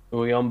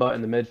 Uyumba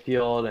in the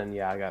midfield, and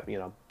yeah, I got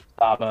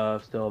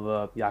Saba,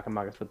 Silva,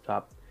 Giacomakis up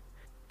top.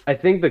 I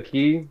think the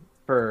key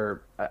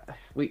for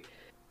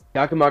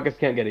Giacomakis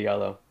can't get a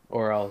yellow,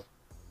 or else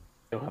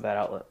you don't have that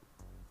outlet.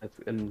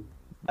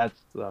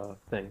 That's the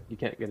thing. You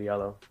can't get a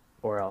yellow,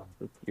 or else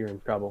you're in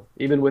trouble.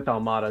 Even with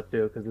Almada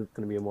too, because it's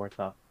going to be more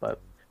tough. But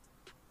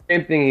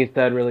same thing he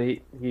said.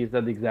 Really, he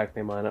said the exact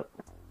same lineup,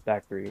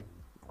 back three,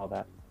 all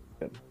that.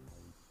 Good.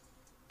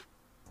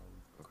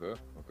 Okay.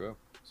 Okay.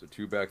 So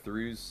 2 back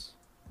threes.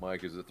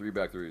 Mike, is it 3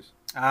 back threes?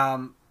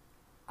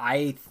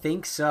 I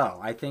think so.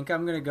 I think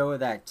I'm going to go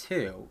with that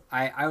too.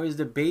 I was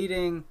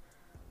debating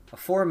a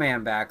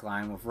 4-man back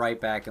line with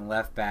right back and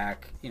left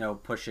back,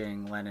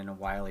 pushing Lennon and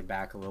Wiley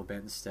back a little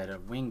bit instead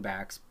of wing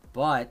backs.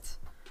 But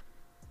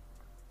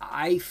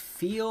I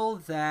feel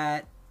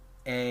that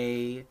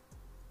a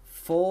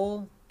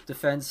full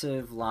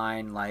defensive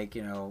line, like,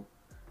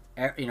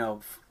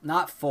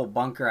 not full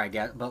bunker, I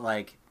guess, but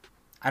like,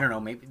 I don't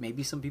know,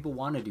 maybe some people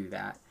want to do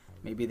that.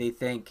 Maybe they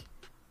think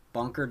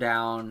bunker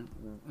down,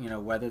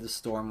 weather the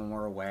storm when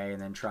we're away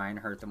and then try and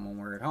hurt them when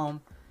we're at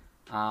home,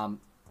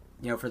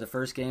 for the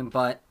first game.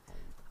 But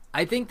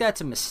I think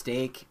that's a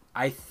mistake.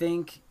 I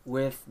think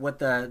with what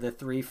the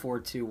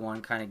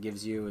 3-4-2-1 kind of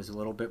gives you is a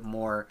little bit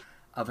more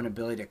of an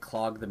ability to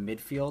clog the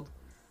midfield,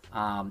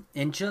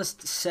 and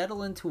just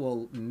settle into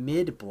a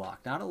mid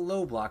block, not a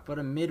low block, but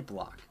a mid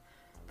block.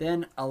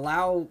 Then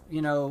allow,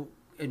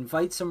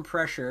 invite some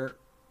pressure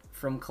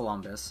from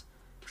Columbus,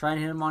 try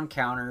and hit them on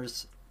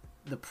counters.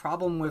 The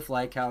problem with,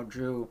 like how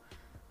Drew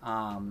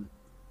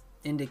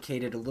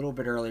indicated a little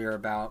bit earlier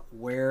about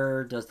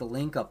where does the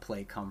link-up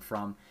play come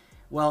from,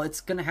 well, it's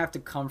going to have to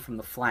come from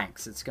the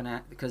flanks.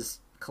 Because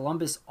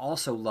Columbus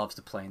also loves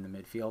to play in the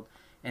midfield,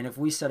 and if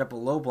we set up a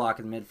low block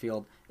in the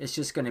midfield, it's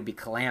just going to be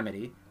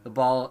calamity. The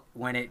ball,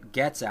 when it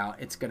gets out,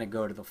 it's going to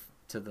go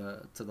to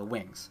the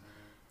wings.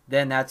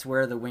 Then that's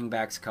where the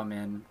wingbacks come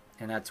in,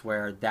 and that's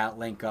where that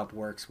link-up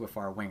works with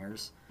our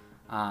wingers.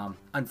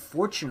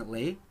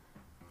 Unfortunately,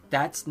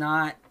 that's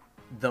not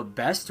the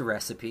best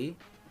recipe,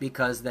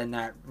 because then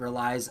that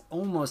relies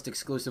almost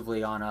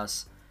exclusively on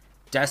us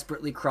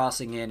desperately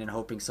crossing in and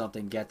hoping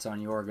something gets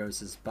on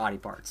Yorgos' body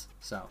parts.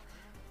 So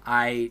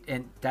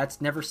and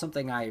that's never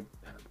something I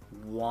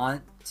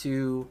want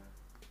to,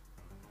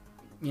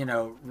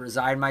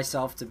 resign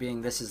myself to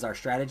being, this is our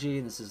strategy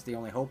and this is the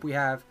only hope we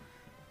have.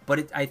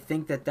 But I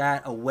think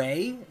that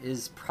away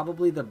is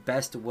probably the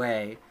best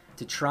way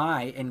to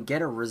try and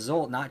get a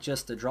result, not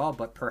just a draw,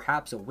 but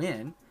perhaps a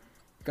win.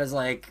 Because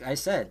like I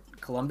said,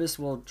 Columbus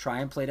will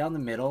try and play down the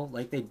middle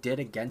like they did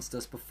against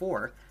us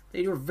before.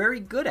 They were very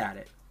good at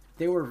it.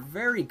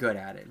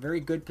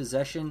 Very good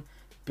possession,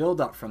 build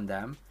up from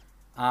them.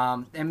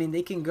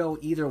 They can go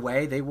either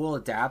way. They will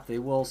adapt. They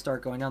will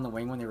start going down the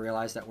wing when they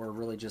realize that we're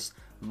really just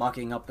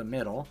mucking up the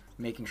middle,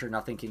 making sure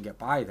nothing can get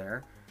by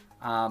there.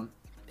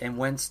 And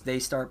once they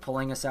start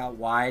pulling us out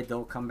wide,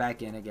 they'll come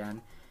back in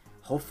again.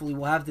 Hopefully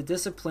we'll have the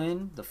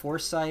discipline, the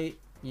foresight,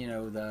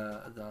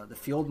 the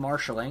field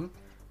marshaling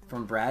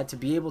from Brad to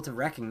be able to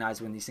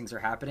recognize when these things are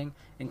happening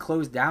and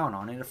close down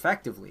on it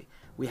effectively.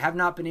 We have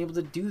not been able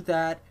to do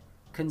that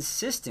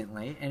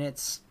consistently, and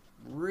it's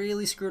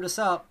really screwed us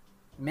up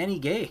many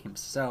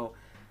games. So,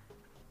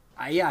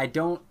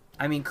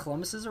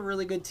 Columbus is a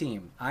really good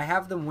team. I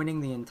have them winning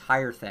the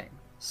entire thing.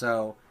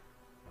 So,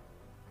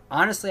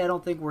 honestly, I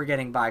don't think we're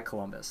getting by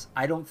Columbus.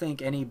 I don't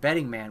think any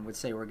betting man would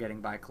say we're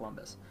getting by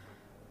Columbus.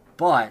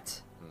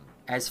 But,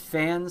 as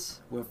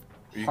fans with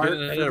heart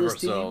getting ahead of this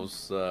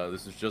ourselves.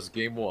 This is just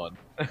game one.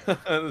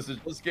 This is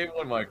just game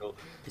one, Michael.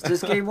 It's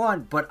just game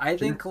one, but I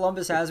think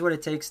Columbus has what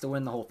it takes to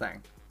win the whole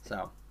thing.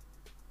 So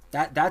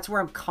that's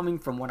where I'm coming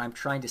from when I'm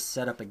trying to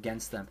set up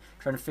against them,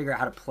 trying to figure out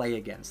how to play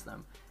against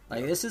them.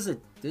 Like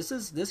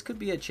this could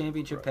be a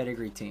championship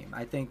pedigree team.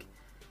 I think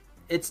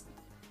it's,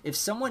 if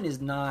someone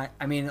is not,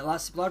 a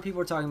lot of people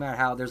are talking about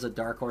how there's a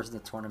dark horse in the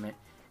tournament,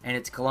 and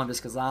it's Columbus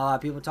because not a lot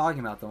of people are talking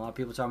about them. A lot of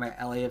people are talking about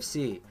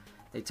LAFC.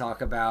 They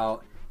talk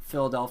about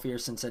Philadelphia or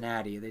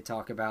Cincinnati. They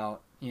talk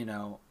about,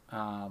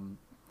 some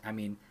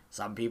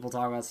people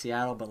talk about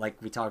Seattle, but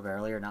like we talked about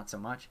earlier, not so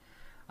much.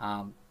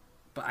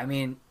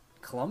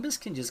 Columbus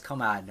can just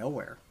come out of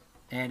nowhere.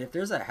 And if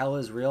there's a Hell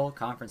is Real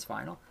conference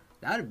final,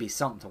 that would be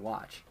something to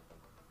watch.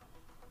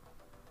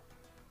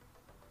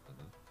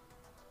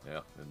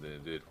 Yeah,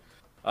 indeed.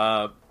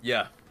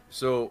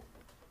 So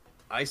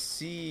I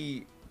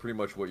see pretty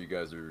much what you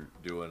guys are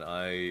doing.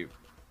 I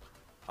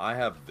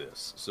have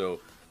this. So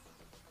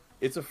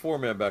it's a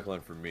 4-man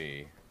backline for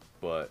me,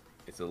 but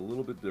it's a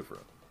little bit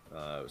different.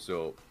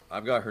 So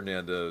I've got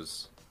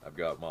Hernandez, I've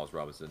got Miles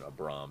Robinson,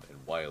 Abram, and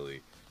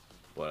Wiley.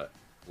 But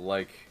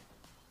like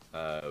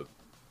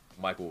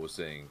Michael was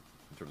saying,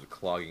 in terms of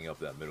clogging up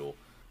that middle,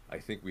 I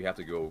think we have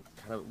to go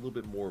kind of a little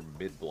bit more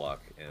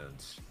mid-block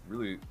and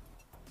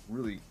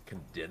really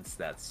condense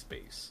that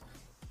space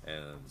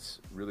and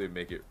really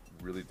make it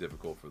really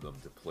difficult for them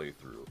to play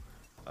through.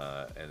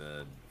 And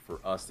then for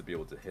us to be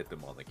able to hit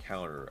them on the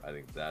counter, I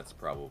think that's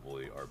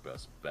probably our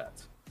best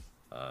bet.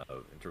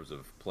 In terms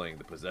of playing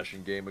the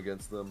possession game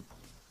against them,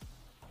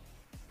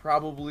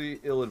 probably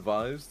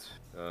ill-advised,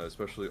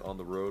 especially on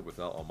the road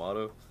without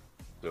Almada.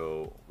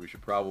 So we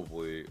should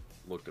probably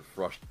look to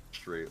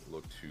frustrate,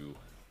 look to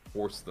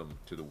force them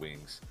to the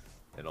wings,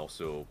 and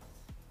also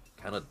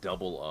kind of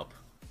double up,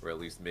 or at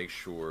least make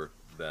sure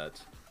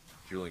that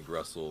Julian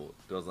Gressel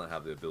doesn't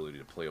have the ability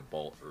to play a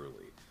ball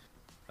early.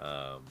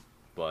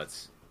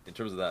 But in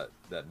terms of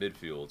that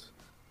midfield,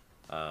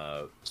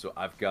 so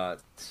I've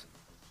got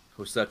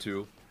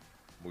Hosetu,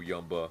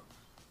 Muyumba,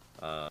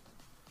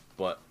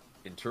 But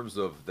in terms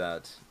of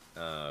that,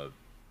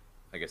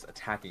 I guess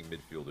attacking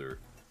midfielder,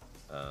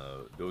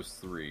 those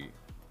three,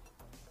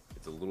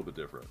 it's a little bit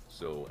different.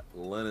 So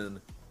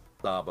Lennon,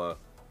 Saba,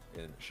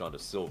 and Shonda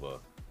Silva.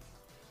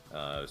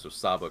 So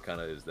Saba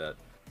kind of is that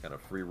kind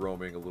of free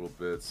roaming a little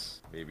bit.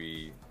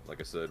 Maybe, like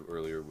I said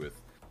earlier,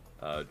 with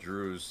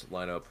Drew's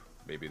lineup,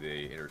 maybe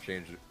they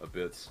interchange a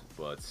bit,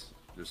 but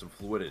there's some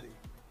fluidity.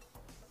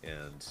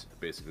 And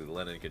basically,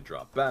 Lennon can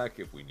drop back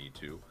if we need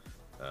to.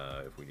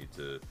 If we need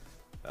to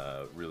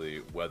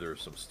really weather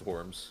some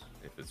storms,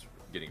 if it's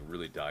getting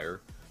really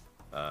dire.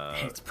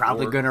 It's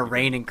probably going to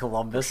rain in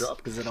Columbus,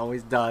 because it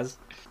always does.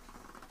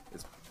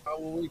 It's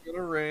probably going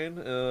to rain.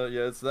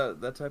 Yeah, it's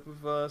that type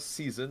of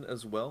season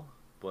as well.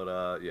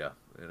 But yeah,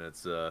 and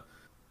it's, of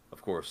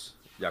course,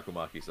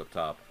 Yakumaki's up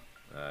top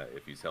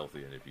if he's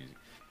healthy and if he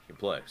can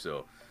play.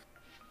 So,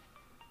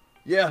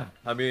 yeah,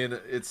 I mean,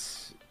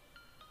 is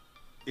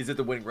it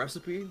the winning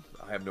recipe?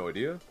 I have no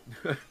idea.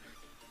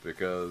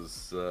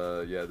 Because,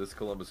 yeah, this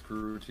Columbus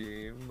Crew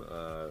team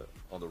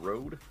on the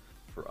road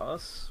for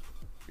us,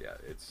 yeah,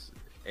 it's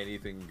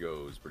anything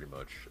goes pretty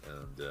much.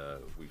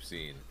 And we've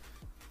seen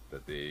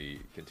that they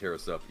can tear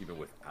us up even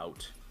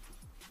without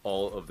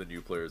all of the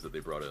new players that they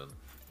brought in.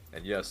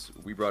 And yes,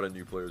 we brought in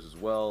new players as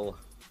well.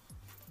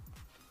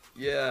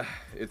 Yeah,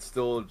 it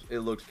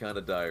looked kind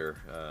of dire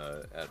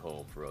at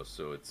home for us.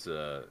 So it's,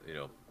 you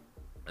know,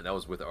 and that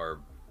was with our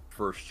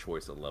first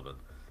choice 11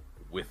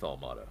 with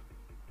Almada.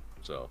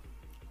 So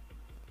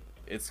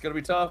it's going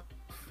to be tough.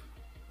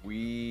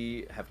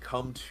 We have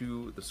come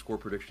to the score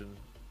prediction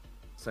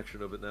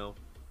section of it now.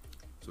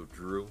 So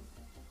Drew,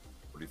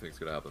 what do you think is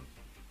going to happen?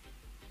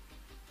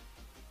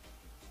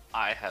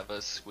 I have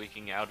us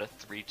squeaking out a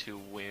 3-2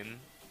 win.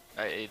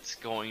 It's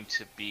going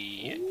to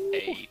be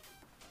a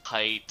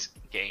tight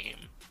game,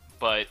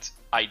 but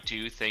I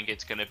do think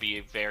it's going to be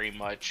very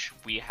much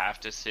we have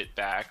to sit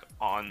back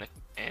on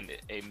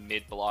a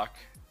mid block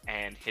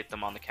and hit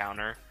them on the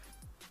counter.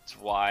 That's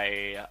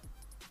why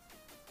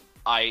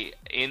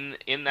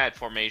in that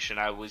formation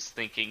I was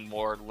thinking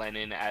more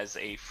Lennon as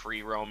a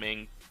free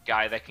roaming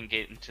guy that can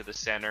get into the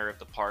center of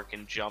the park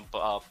and jump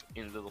up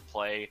into the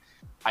play.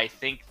 I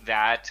think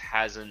that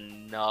has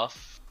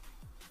enough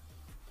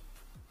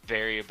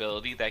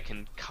variability that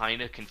can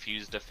kind of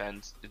confuse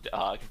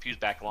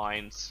back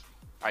lines.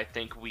 I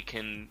think we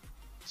can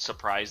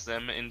surprise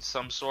them in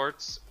some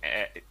sorts,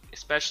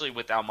 especially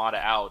with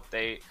Almada out.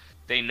 They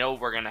know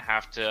we're going to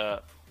have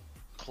to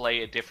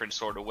play a different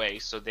sort of way,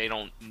 so they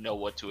don't know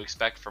what to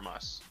expect from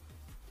us.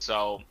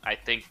 So I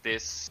think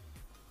this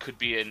could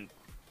be a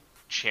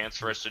chance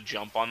for us to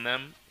jump on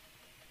them.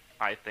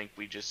 I think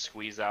we just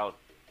squeeze out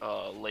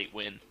a late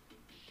win.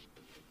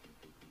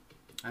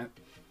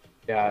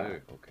 Yeah.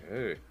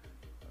 Okay.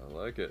 I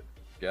like it.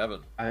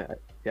 Gavin. I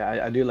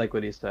do like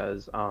what he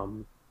says.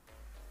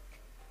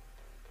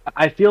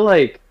 I feel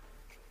like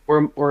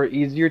we're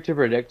easier to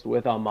predict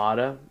with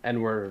Almada,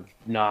 and we're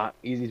not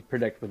easy to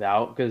predict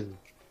without, because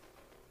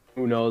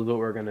who knows what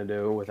we're gonna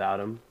do without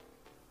him.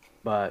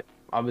 But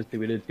obviously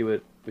we did see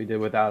what we did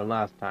without him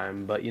last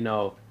time. But you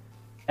know,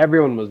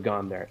 everyone was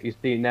gone there. You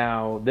see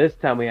now this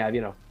time we have,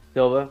 you know,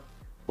 Silva,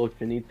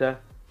 Bolchanita,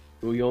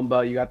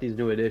 Uyumba. You got these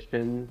new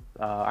additions.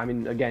 I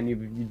mean, again,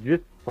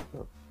 you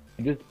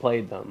just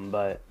played them,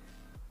 but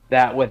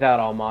that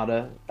without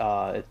Almada,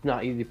 it's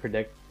not easy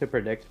to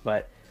predict.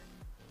 But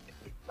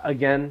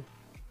again,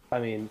 I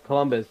mean,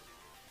 Columbus,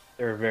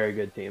 they're a very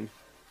good team.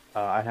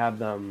 I have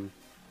them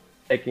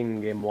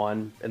taking game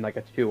one in like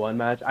a 2-1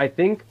 match. I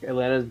think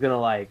Atlanta's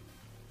gonna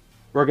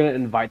we're gonna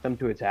invite them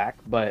to attack,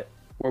 but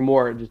we're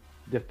more just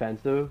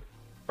defensive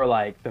for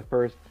like the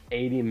first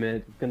 80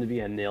 minutes. It's gonna be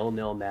a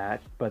 0-0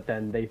 match, but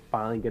then they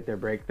finally get their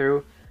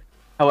breakthrough.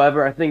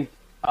 However, I think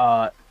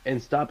in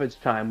stoppage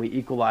time we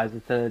equalize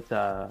and send it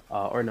to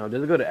or no,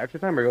 does it go to extra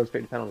time or go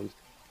straight to penalties?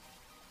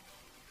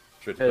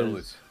 Straight to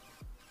penalties.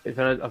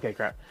 Okay,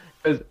 crap.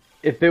 Because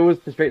if it was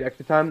to straight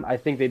extra time, I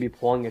think they'd be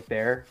pulling it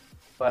there.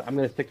 But I'm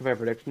going to stick to my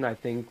prediction. I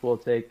think we'll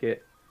take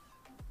it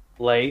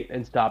late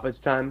in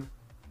stoppage time.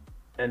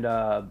 And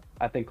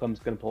I think Clem's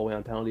going to pull away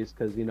on penalties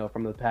because, you know,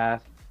 from the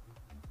past,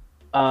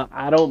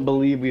 I don't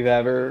believe we've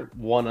ever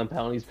won on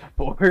penalties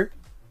before.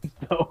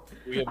 So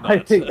We have not, I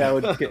think that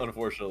would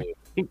unfortunately.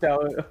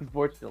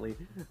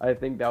 I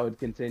think that would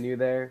continue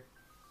there.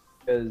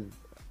 Because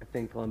I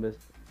think Columbus,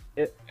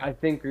 I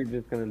think we're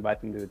just going to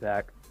invite them to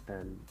attack.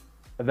 And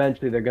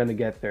eventually they're going to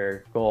get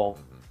their goal.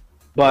 Mm-hmm.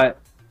 But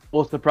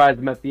we'll surprise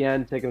them at the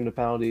end, take them to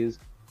penalties.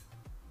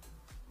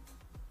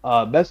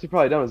 Best we've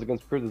probably done was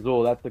against Cruz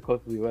Azul. That's the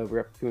closest we went. We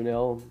were up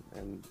 2-0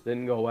 and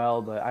didn't go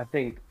well. But I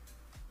think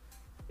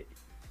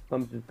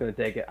I'm just gonna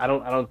take it. I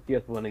don't see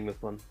us winning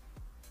this one,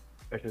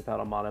 especially without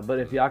Almada. But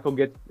if Thiago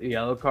gets a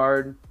yellow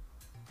card,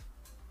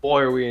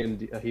 boy, are we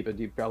in a heap of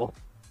deep trouble.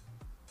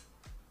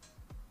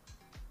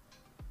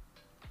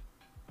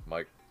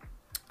 Mike.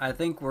 I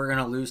think we're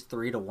gonna lose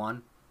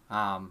 3-1.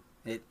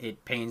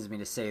 It pains me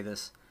to say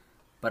this,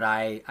 but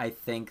I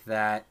think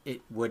that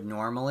it would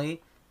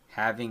normally,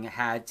 having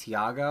had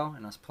Thiago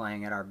and us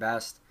playing at our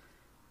best,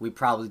 we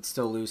probably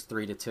still lose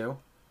 3-2.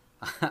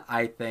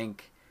 I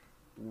think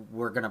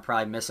we're going to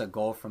probably miss a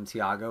goal from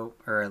Thiago,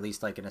 or at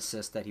least like an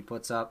assist that he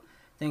puts up.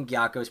 I think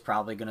Yako's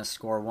probably going to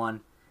score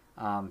one,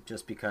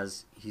 just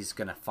because he's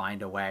going to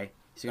find a way.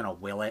 He's going to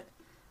will it.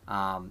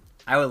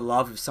 I would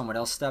love if someone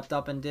else stepped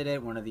up and did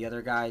it, one of the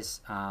other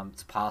guys.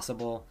 It's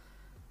possible.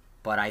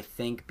 But I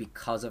think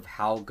because of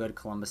how good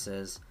Columbus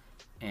is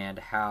and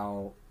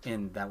how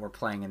that we're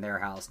playing in their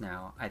house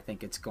now, I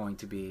think it's going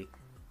to be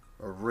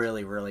a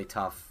really, really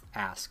tough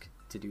ask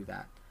to do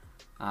that.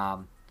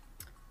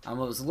 I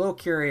was a little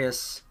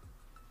curious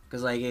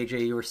because, like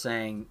AJ, you were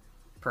saying,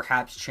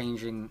 perhaps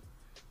changing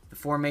the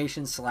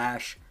formation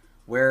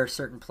 / where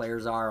certain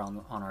players are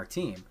on our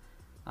team.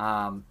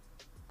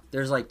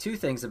 There's like two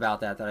things about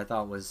that I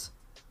thought was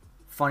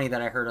funny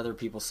that I heard other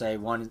people say.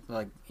 One,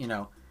 like,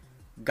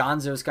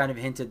 Gonzo's kind of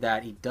hinted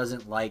that he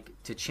doesn't like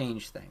to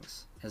change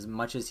things. As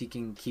much as he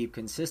can keep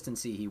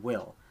consistency, he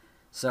will.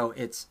 So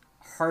it's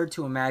hard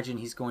to imagine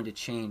he's going to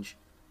change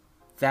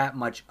that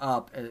much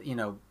up,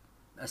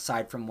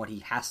 aside from what he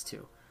has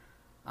to.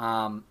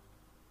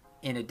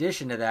 In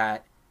addition to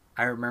that,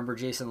 I remember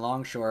Jason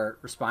Longshore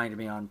responding to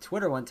me on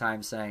Twitter one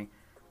time saying,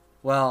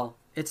 well,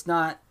 it's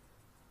not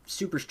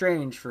super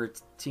strange for a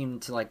team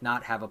to like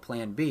not have a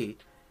plan B.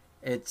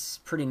 It's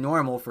pretty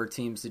normal for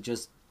teams to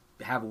just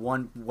have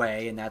one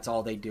way and that's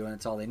all they do and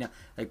that's all they know.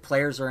 Like,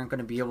 players aren't going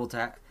to be able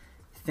to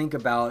think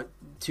about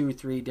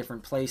 2-3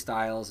 different play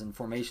styles and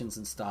formations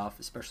and stuff,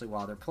 especially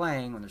while they're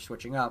playing, when they're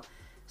switching up.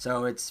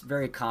 So it's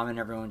very common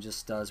everyone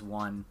just does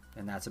one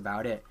and that's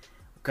about it.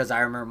 Because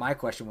I remember my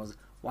question was,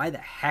 why the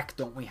heck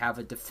don't we have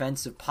a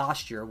defensive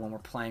posture when we're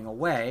playing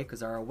away?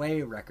 Because our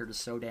away record is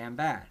so damn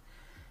bad.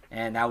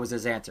 And that was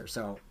his answer.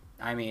 So,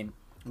 I mean,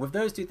 with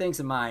those two things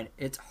in mind,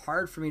 it's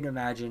hard for me to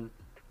imagine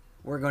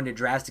we're going to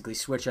drastically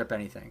switch up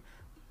anything.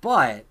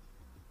 But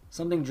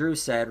something Drew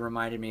said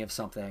reminded me of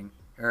something,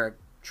 or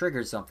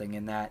triggered something,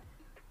 in that,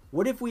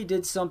 what if we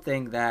did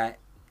something that,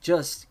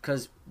 just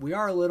because we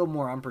are a little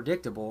more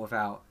unpredictable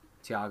without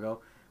Thiago,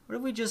 what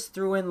if we just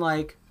threw in,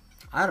 like,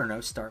 I don't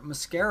know, start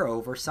Mascaro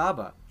over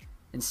Saba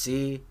and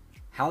see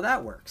how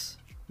that works?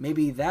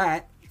 Maybe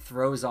that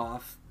throws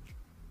off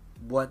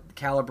what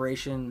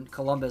calibration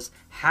Columbus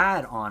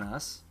had on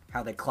us,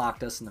 how they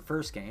clocked us in the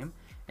first game,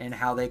 and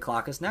how they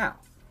clock us now.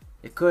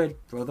 It could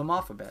throw them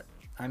off a bit.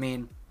 I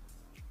mean,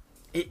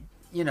 it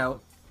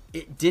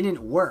didn't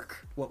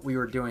work what we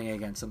were doing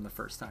against them the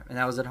first time, and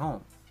that was at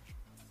home.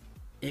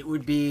 It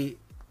would be,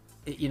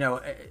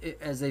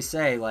 as they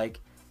say, like,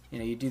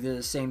 you do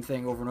the same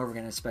thing over and over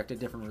again and expect a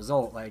different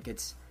result. Like,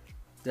 it's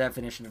the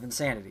definition of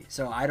insanity.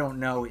 So I don't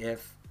know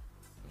if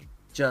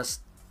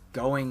just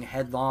going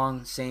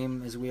headlong,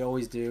 same as we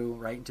always do,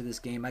 right into this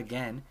game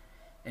again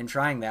and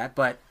trying that.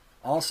 But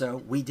also,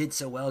 we did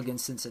so well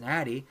against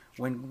Cincinnati.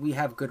 When we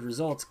have good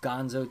results,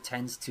 Gonzo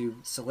tends to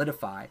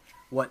solidify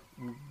what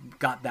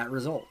got that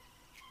result.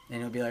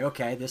 And he'll be like,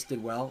 okay, this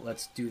did well,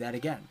 let's do that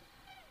again.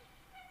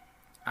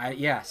 I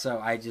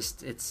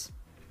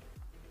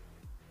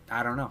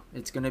don't know.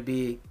 It's going to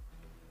be,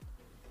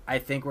 I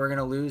think we're going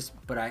to lose,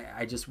 but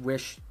I just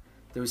wish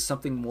there was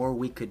something more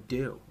we could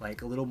do,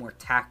 like a little more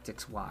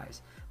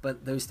tactics-wise.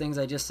 But those things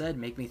I just said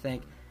make me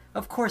think,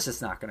 of course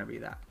it's not going to be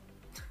that.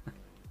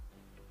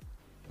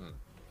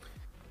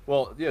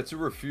 Well, yeah, to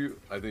refute,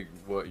 I think,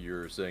 what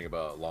you're saying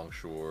about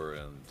Longshore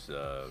and,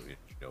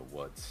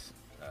 what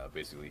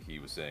basically he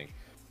was saying,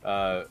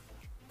 I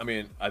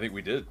mean, I think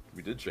we did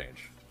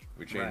change.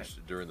 We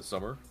changed during the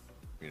summer.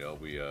 We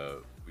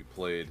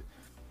played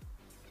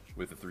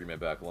with a 3-man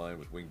back line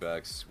with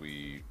wingbacks.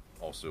 We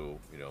also,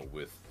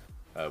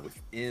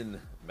 within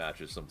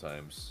matches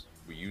sometimes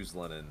we used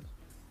Lennon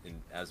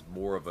as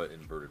more of an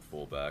inverted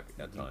fullback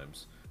at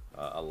times,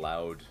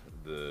 allowed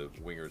the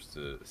wingers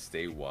to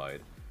stay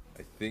wide.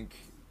 I think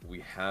we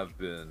have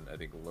been,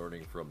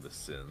 learning from the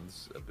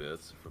sins a bit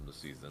from the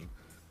season,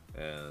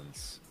 and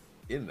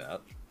in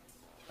that,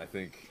 I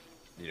think,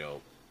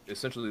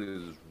 essentially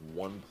there's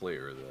one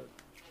player that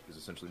is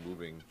essentially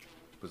moving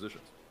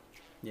positions.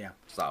 Yeah.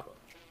 Saba,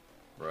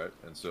 right?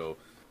 And so,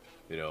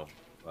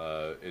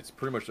 it's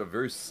pretty much a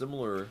very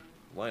similar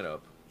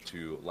lineup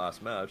to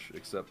last match,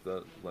 except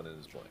that Lennon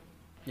is playing.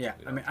 Yeah,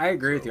 I mean, I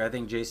agree with you. I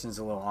think Jason's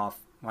a little off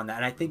on that.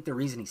 And I think the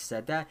reason he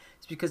said that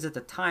is because at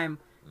the time,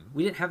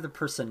 we didn't have the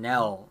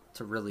personnel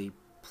to really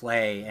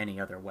play any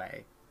other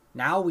way.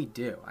 Now we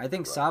do. I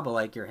think Saba,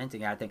 like you're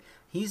hinting at, I think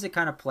he's the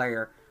kind of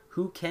player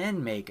who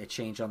can make a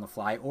change on the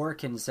fly, or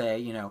can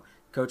say,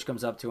 coach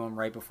comes up to him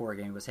right before a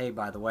game and goes, hey,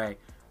 by the way,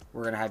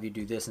 we're going to have you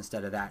do this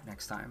instead of that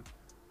next time.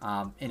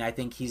 And I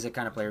think he's the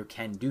kind of player who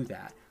can do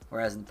that.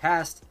 Whereas in the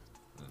past,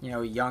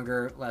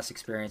 younger, less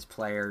experienced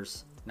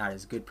players, not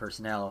as good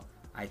personnel,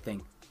 I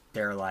think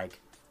they're like,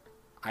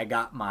 I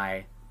got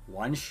my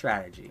one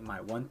strategy,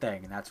 my one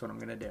thing, and that's what I'm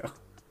going to do.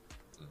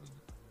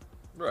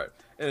 Right.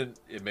 And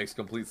it makes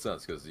complete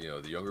sense because,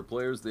 the younger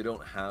players, they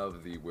don't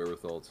have the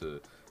wherewithal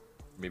to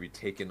maybe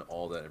take in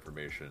all that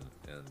information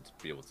and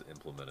be able to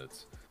implement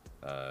it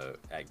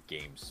at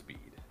game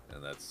speed.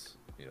 And that's,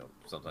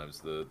 sometimes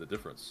the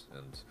difference.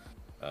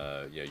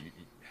 And,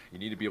 you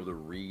need to be able to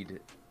read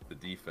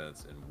the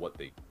defense and what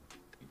they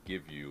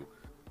give you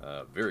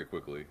very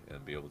quickly,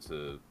 and be able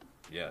to,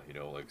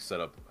 like set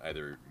up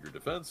either your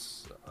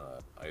defense,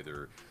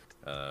 either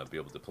be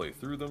able to play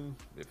through them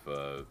if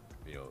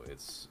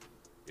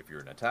if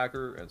you're an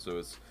attacker. And so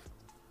it's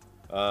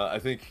I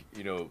think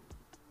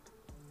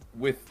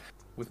with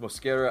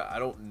Mosquera, I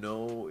don't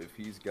know if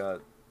he's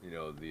got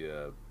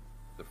the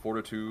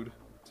fortitude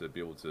to be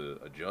able to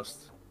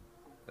adjust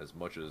as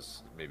much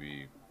as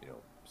maybe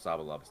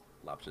Saba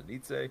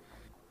Lapshanidze.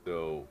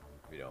 So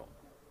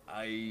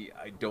I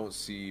don't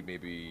see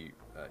maybe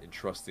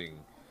entrusting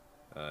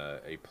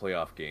a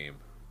playoff game,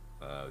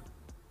 a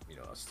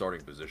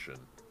starting position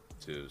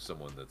to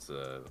someone that's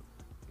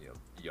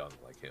young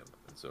like him.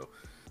 And so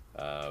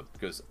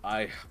because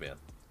I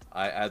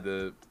had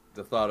the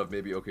thought of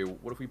maybe, okay,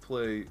 what if we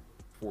play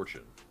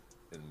Fortune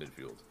in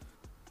midfield,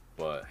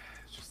 but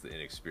it's just the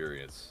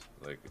inexperience,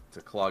 like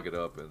to clog it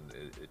up, and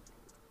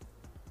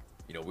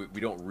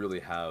we don't really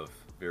have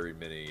very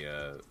many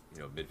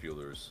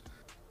midfielders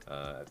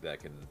that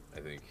can, I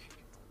think,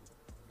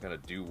 kind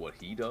of do what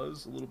he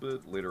does a little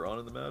bit later on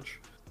in the match.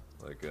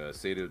 Like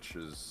Sadic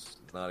is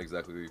not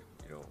exactly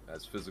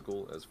as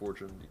physical as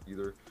Fortune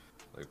either.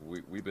 Like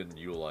we've been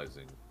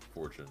utilizing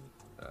Fortune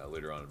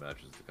later on in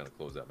matches to kind of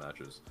close out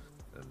matches,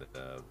 and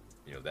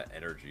that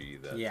energy,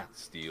 that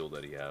steel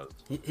that he has.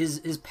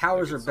 His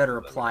powers are better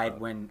applied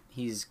when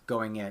he's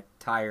going at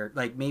tired.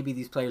 Like maybe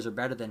these players are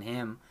better than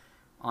him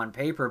on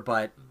paper,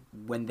 but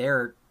when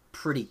they're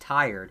pretty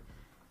tired,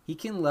 he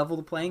can level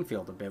the playing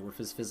field a bit with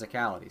his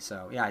physicality.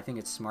 So yeah, I think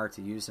it's smart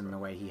to use him the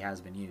way he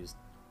has been used.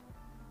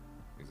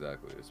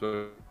 Exactly,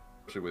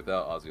 especially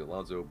without Ozzy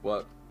Alonso.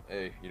 But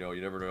hey, you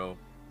never know.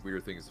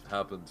 Weird things have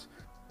happened,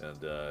 and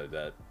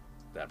that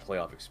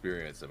playoff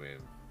experience. I mean,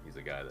 he's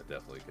a guy that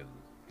definitely can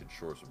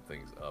shore some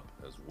things up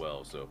as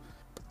well. So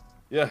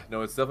yeah,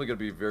 no, it's definitely going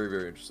to be very,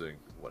 very interesting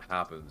what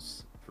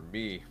happens. For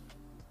me,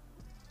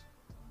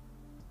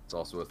 it's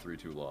also a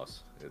 3-2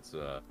 loss. It's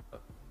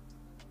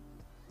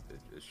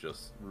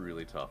just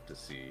really tough to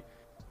see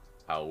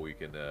how we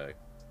can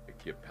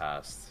get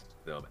past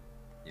them.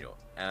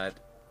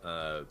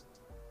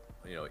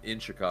 In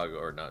Chicago,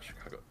 or not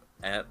Chicago,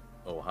 at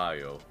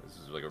Ohio. This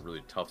is like a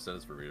really tough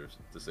sentence for me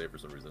to say for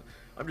some reason.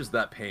 I'm just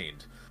that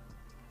pained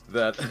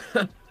that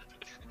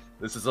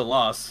this is a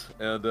loss,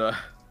 and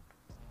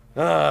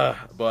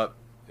but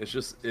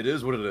it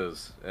is what it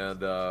is,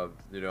 and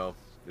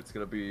it's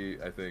gonna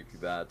be, I think,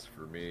 that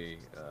for me,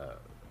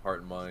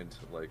 heart and mind,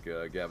 like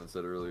Gavin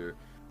said earlier.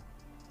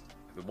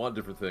 They want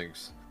different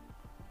things,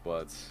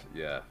 but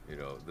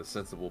the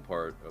sensible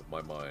part of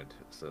my mind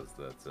says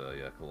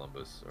that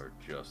Columbus are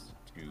just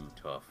too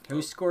tough.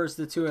 Who scores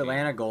the two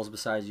Atlanta goals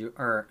besides you,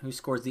 or who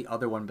scores the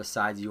other one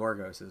besides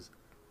Yorgos's?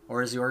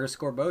 Or does Yorgos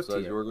score both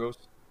besides to you? Yorgos?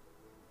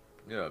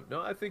 Yeah,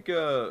 no, I think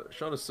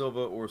Shauna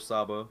Silva or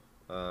Saba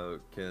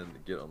can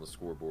get on the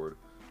scoreboard.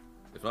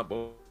 If not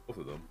both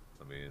of them,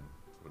 I mean,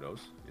 who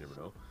knows? You never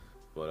know.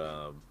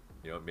 But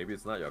maybe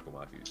it's not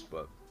Yakomaki.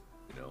 But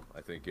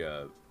I think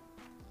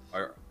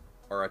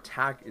our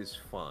attack is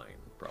fine,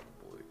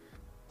 probably.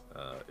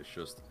 It's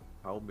just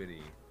how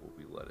many will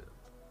we let in?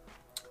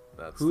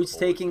 Who's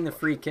taking the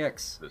free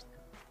kicks?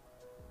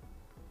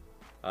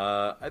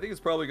 I think it's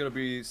probably going to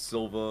be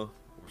Silva or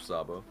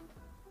Saba.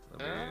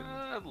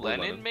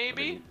 Lennon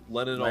maybe?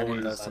 Lennon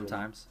always does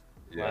sometimes.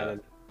 Yeah,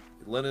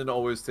 Lennon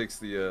always takes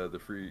the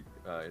free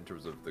in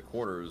terms of the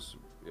corners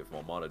if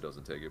Almada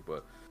doesn't take it.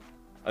 But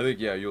I think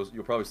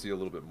you'll probably see a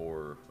little bit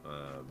more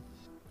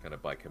kind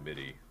of by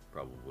committee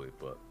probably.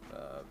 But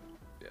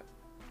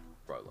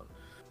probably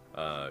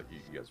Lennon. You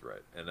guys are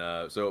right.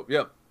 And so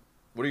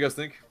what do you guys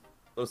think?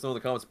 Let us know in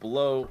the comments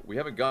below. We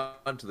haven't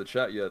gotten to the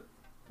chat yet.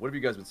 What have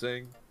you guys been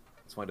saying?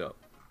 Let's find out.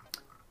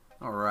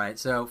 All right,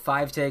 so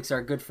 5 takes.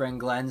 Our good friend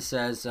Glenn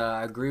says,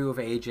 agree with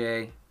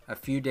AJ. A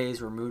few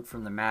days removed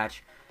from the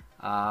match.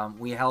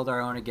 We held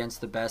our own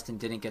against the best and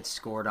didn't get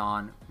scored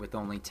on with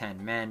only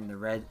 10 men. The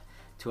red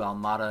to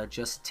Almada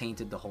just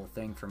tainted the whole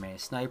thing for me.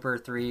 Sniper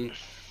 3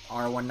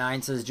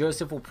 R19 says,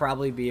 Joseph will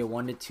probably be a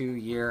 1 to 2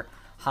 year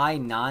high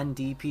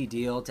non-DP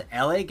deal to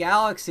LA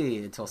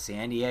Galaxy until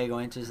San Diego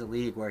enters the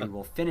league, where he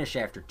will finish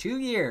after 2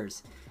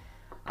 years.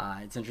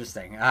 It's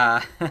interesting.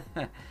 Let's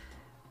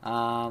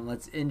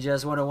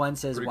Ingest 101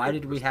 says, pretty why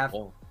did we have...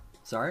 ball.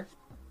 Sorry?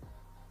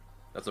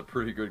 That's a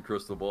pretty good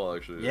crystal ball,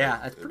 actually.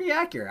 Yeah, that's pretty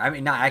accurate. I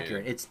mean, not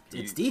accurate. It's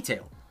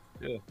detailed.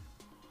 Yeah.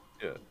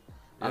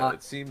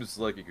 It seems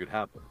like it could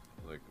happen.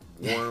 Like,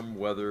 warm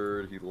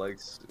weather, he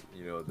likes,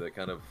 that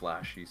kind of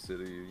flashy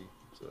city,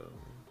 so...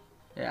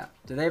 Yeah.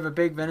 Do they have a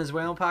big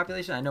Venezuelan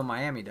population? I know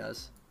Miami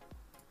does.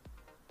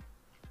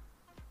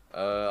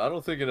 I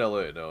don't think in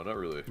LA, no, not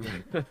really.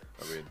 I mean,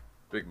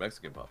 big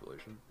Mexican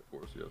population, of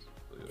course, yes.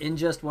 So, yeah.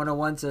 Ingest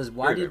 101 says,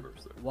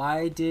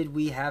 why did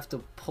we have to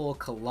pull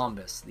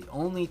Columbus? The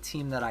only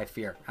team that I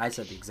fear. I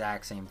said the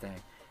exact same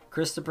thing.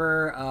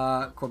 Christopher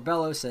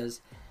Corbello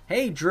says,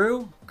 hey,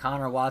 Drew.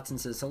 Connor Watson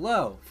says,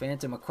 hello.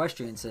 Phantom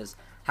Equestrian says,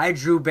 hi,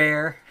 Drew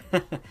Bear.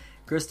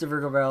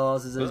 Christopher Corbello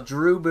says,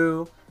 Drew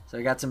Boo. So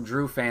we got some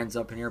Drew fans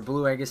up in here.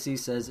 Blue Legacy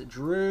says,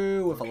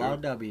 Drew with a lot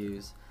of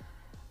W's.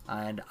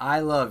 And I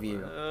love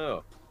you.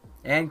 Oh.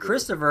 And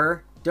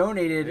Christopher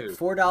donated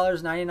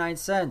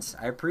 $4.99.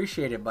 I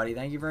appreciate it, buddy.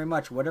 Thank you very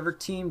much. Whatever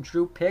team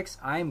Drew picks,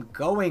 I'm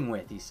going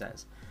with, he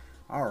says.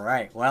 All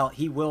right. Well,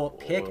 he will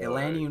pick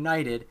Atlanta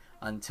United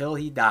until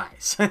he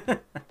dies.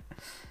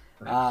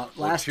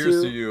 Last cheers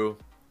two. to you.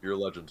 You're a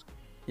legend.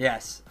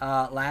 Yes.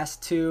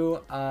 Last two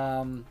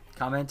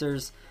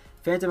commenters.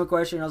 Phantom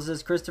question also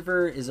says,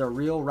 Christopher is a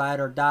real ride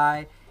or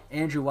die.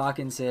 Andrew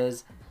Watkins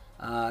says,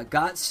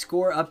 got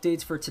score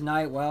updates for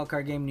tonight.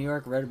 Wildcard game, New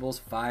York Red Bulls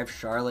 5,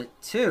 Charlotte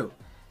 2.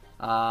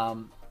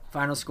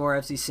 Final score,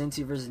 FC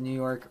Cincy versus New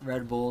York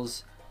Red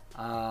Bulls.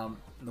 Oh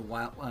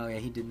yeah,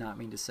 he did not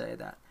mean to say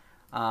that.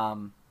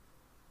 Yeah.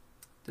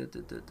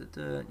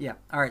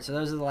 All right, so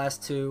those are the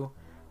last two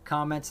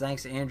comments.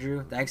 Thanks,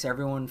 Andrew. Thanks,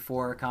 everyone,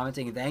 for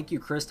commenting. Thank you,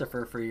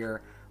 Christopher, for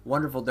your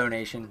wonderful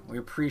donation. We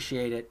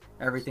appreciate it.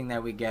 Everything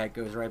that we get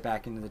goes right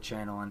back into the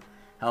channel and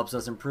helps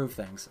us improve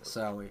things.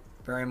 So we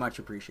very much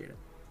appreciate it.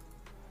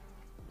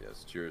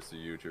 Yes, cheers to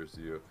you. Cheers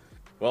to you.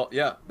 Well,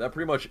 yeah, that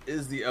pretty much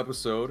is the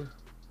episode,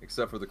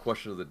 except for the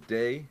question of the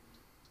day.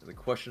 And the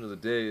question of the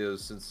day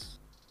is, since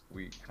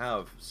we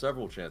have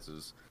several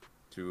chances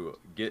to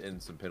get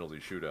in some penalty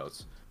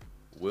shootouts,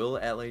 will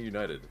Atlanta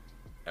United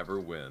ever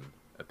win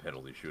a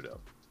penalty shootout?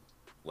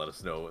 Let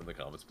us know in the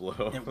comments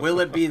below. And will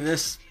it be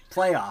this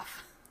playoff?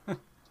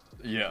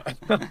 Yeah.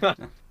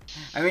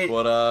 I mean,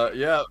 but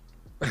yeah.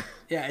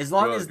 Yeah, as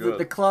long as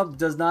the club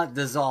does not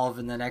dissolve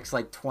in the next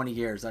 20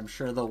 years, I'm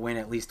sure they'll win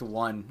at least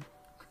one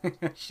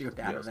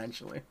shootout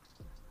eventually.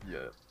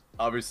 Yeah,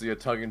 obviously a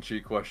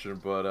tongue-in-cheek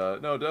question,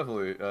 but no,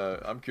 definitely.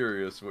 I'm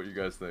curious what you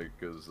guys think,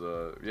 because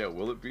yeah,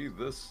 will it be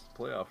this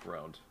playoff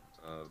round?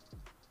 I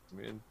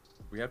mean,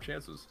 we have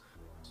chances,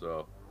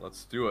 so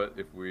let's do it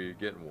if we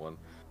get in one,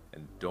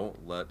 and don't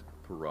let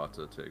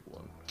Purata take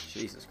one.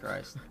 Jesus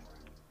Christ.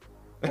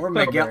 Or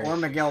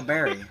Miguel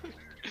Berry.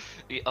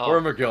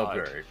 Or Miguel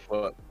Berry,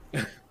 but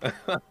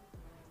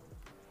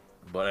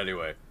but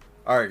anyway,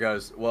 all right,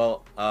 guys.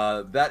 Well,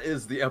 that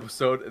is the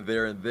episode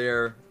there and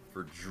there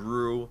for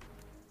Drew,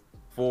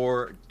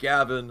 for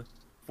Gavin,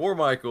 for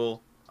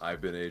Michael.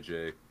 I've been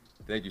AJ.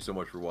 Thank you so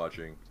much for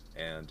watching,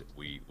 and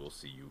we will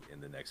see you in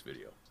the next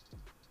video.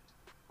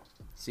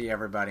 See you,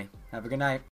 everybody. Have a good night.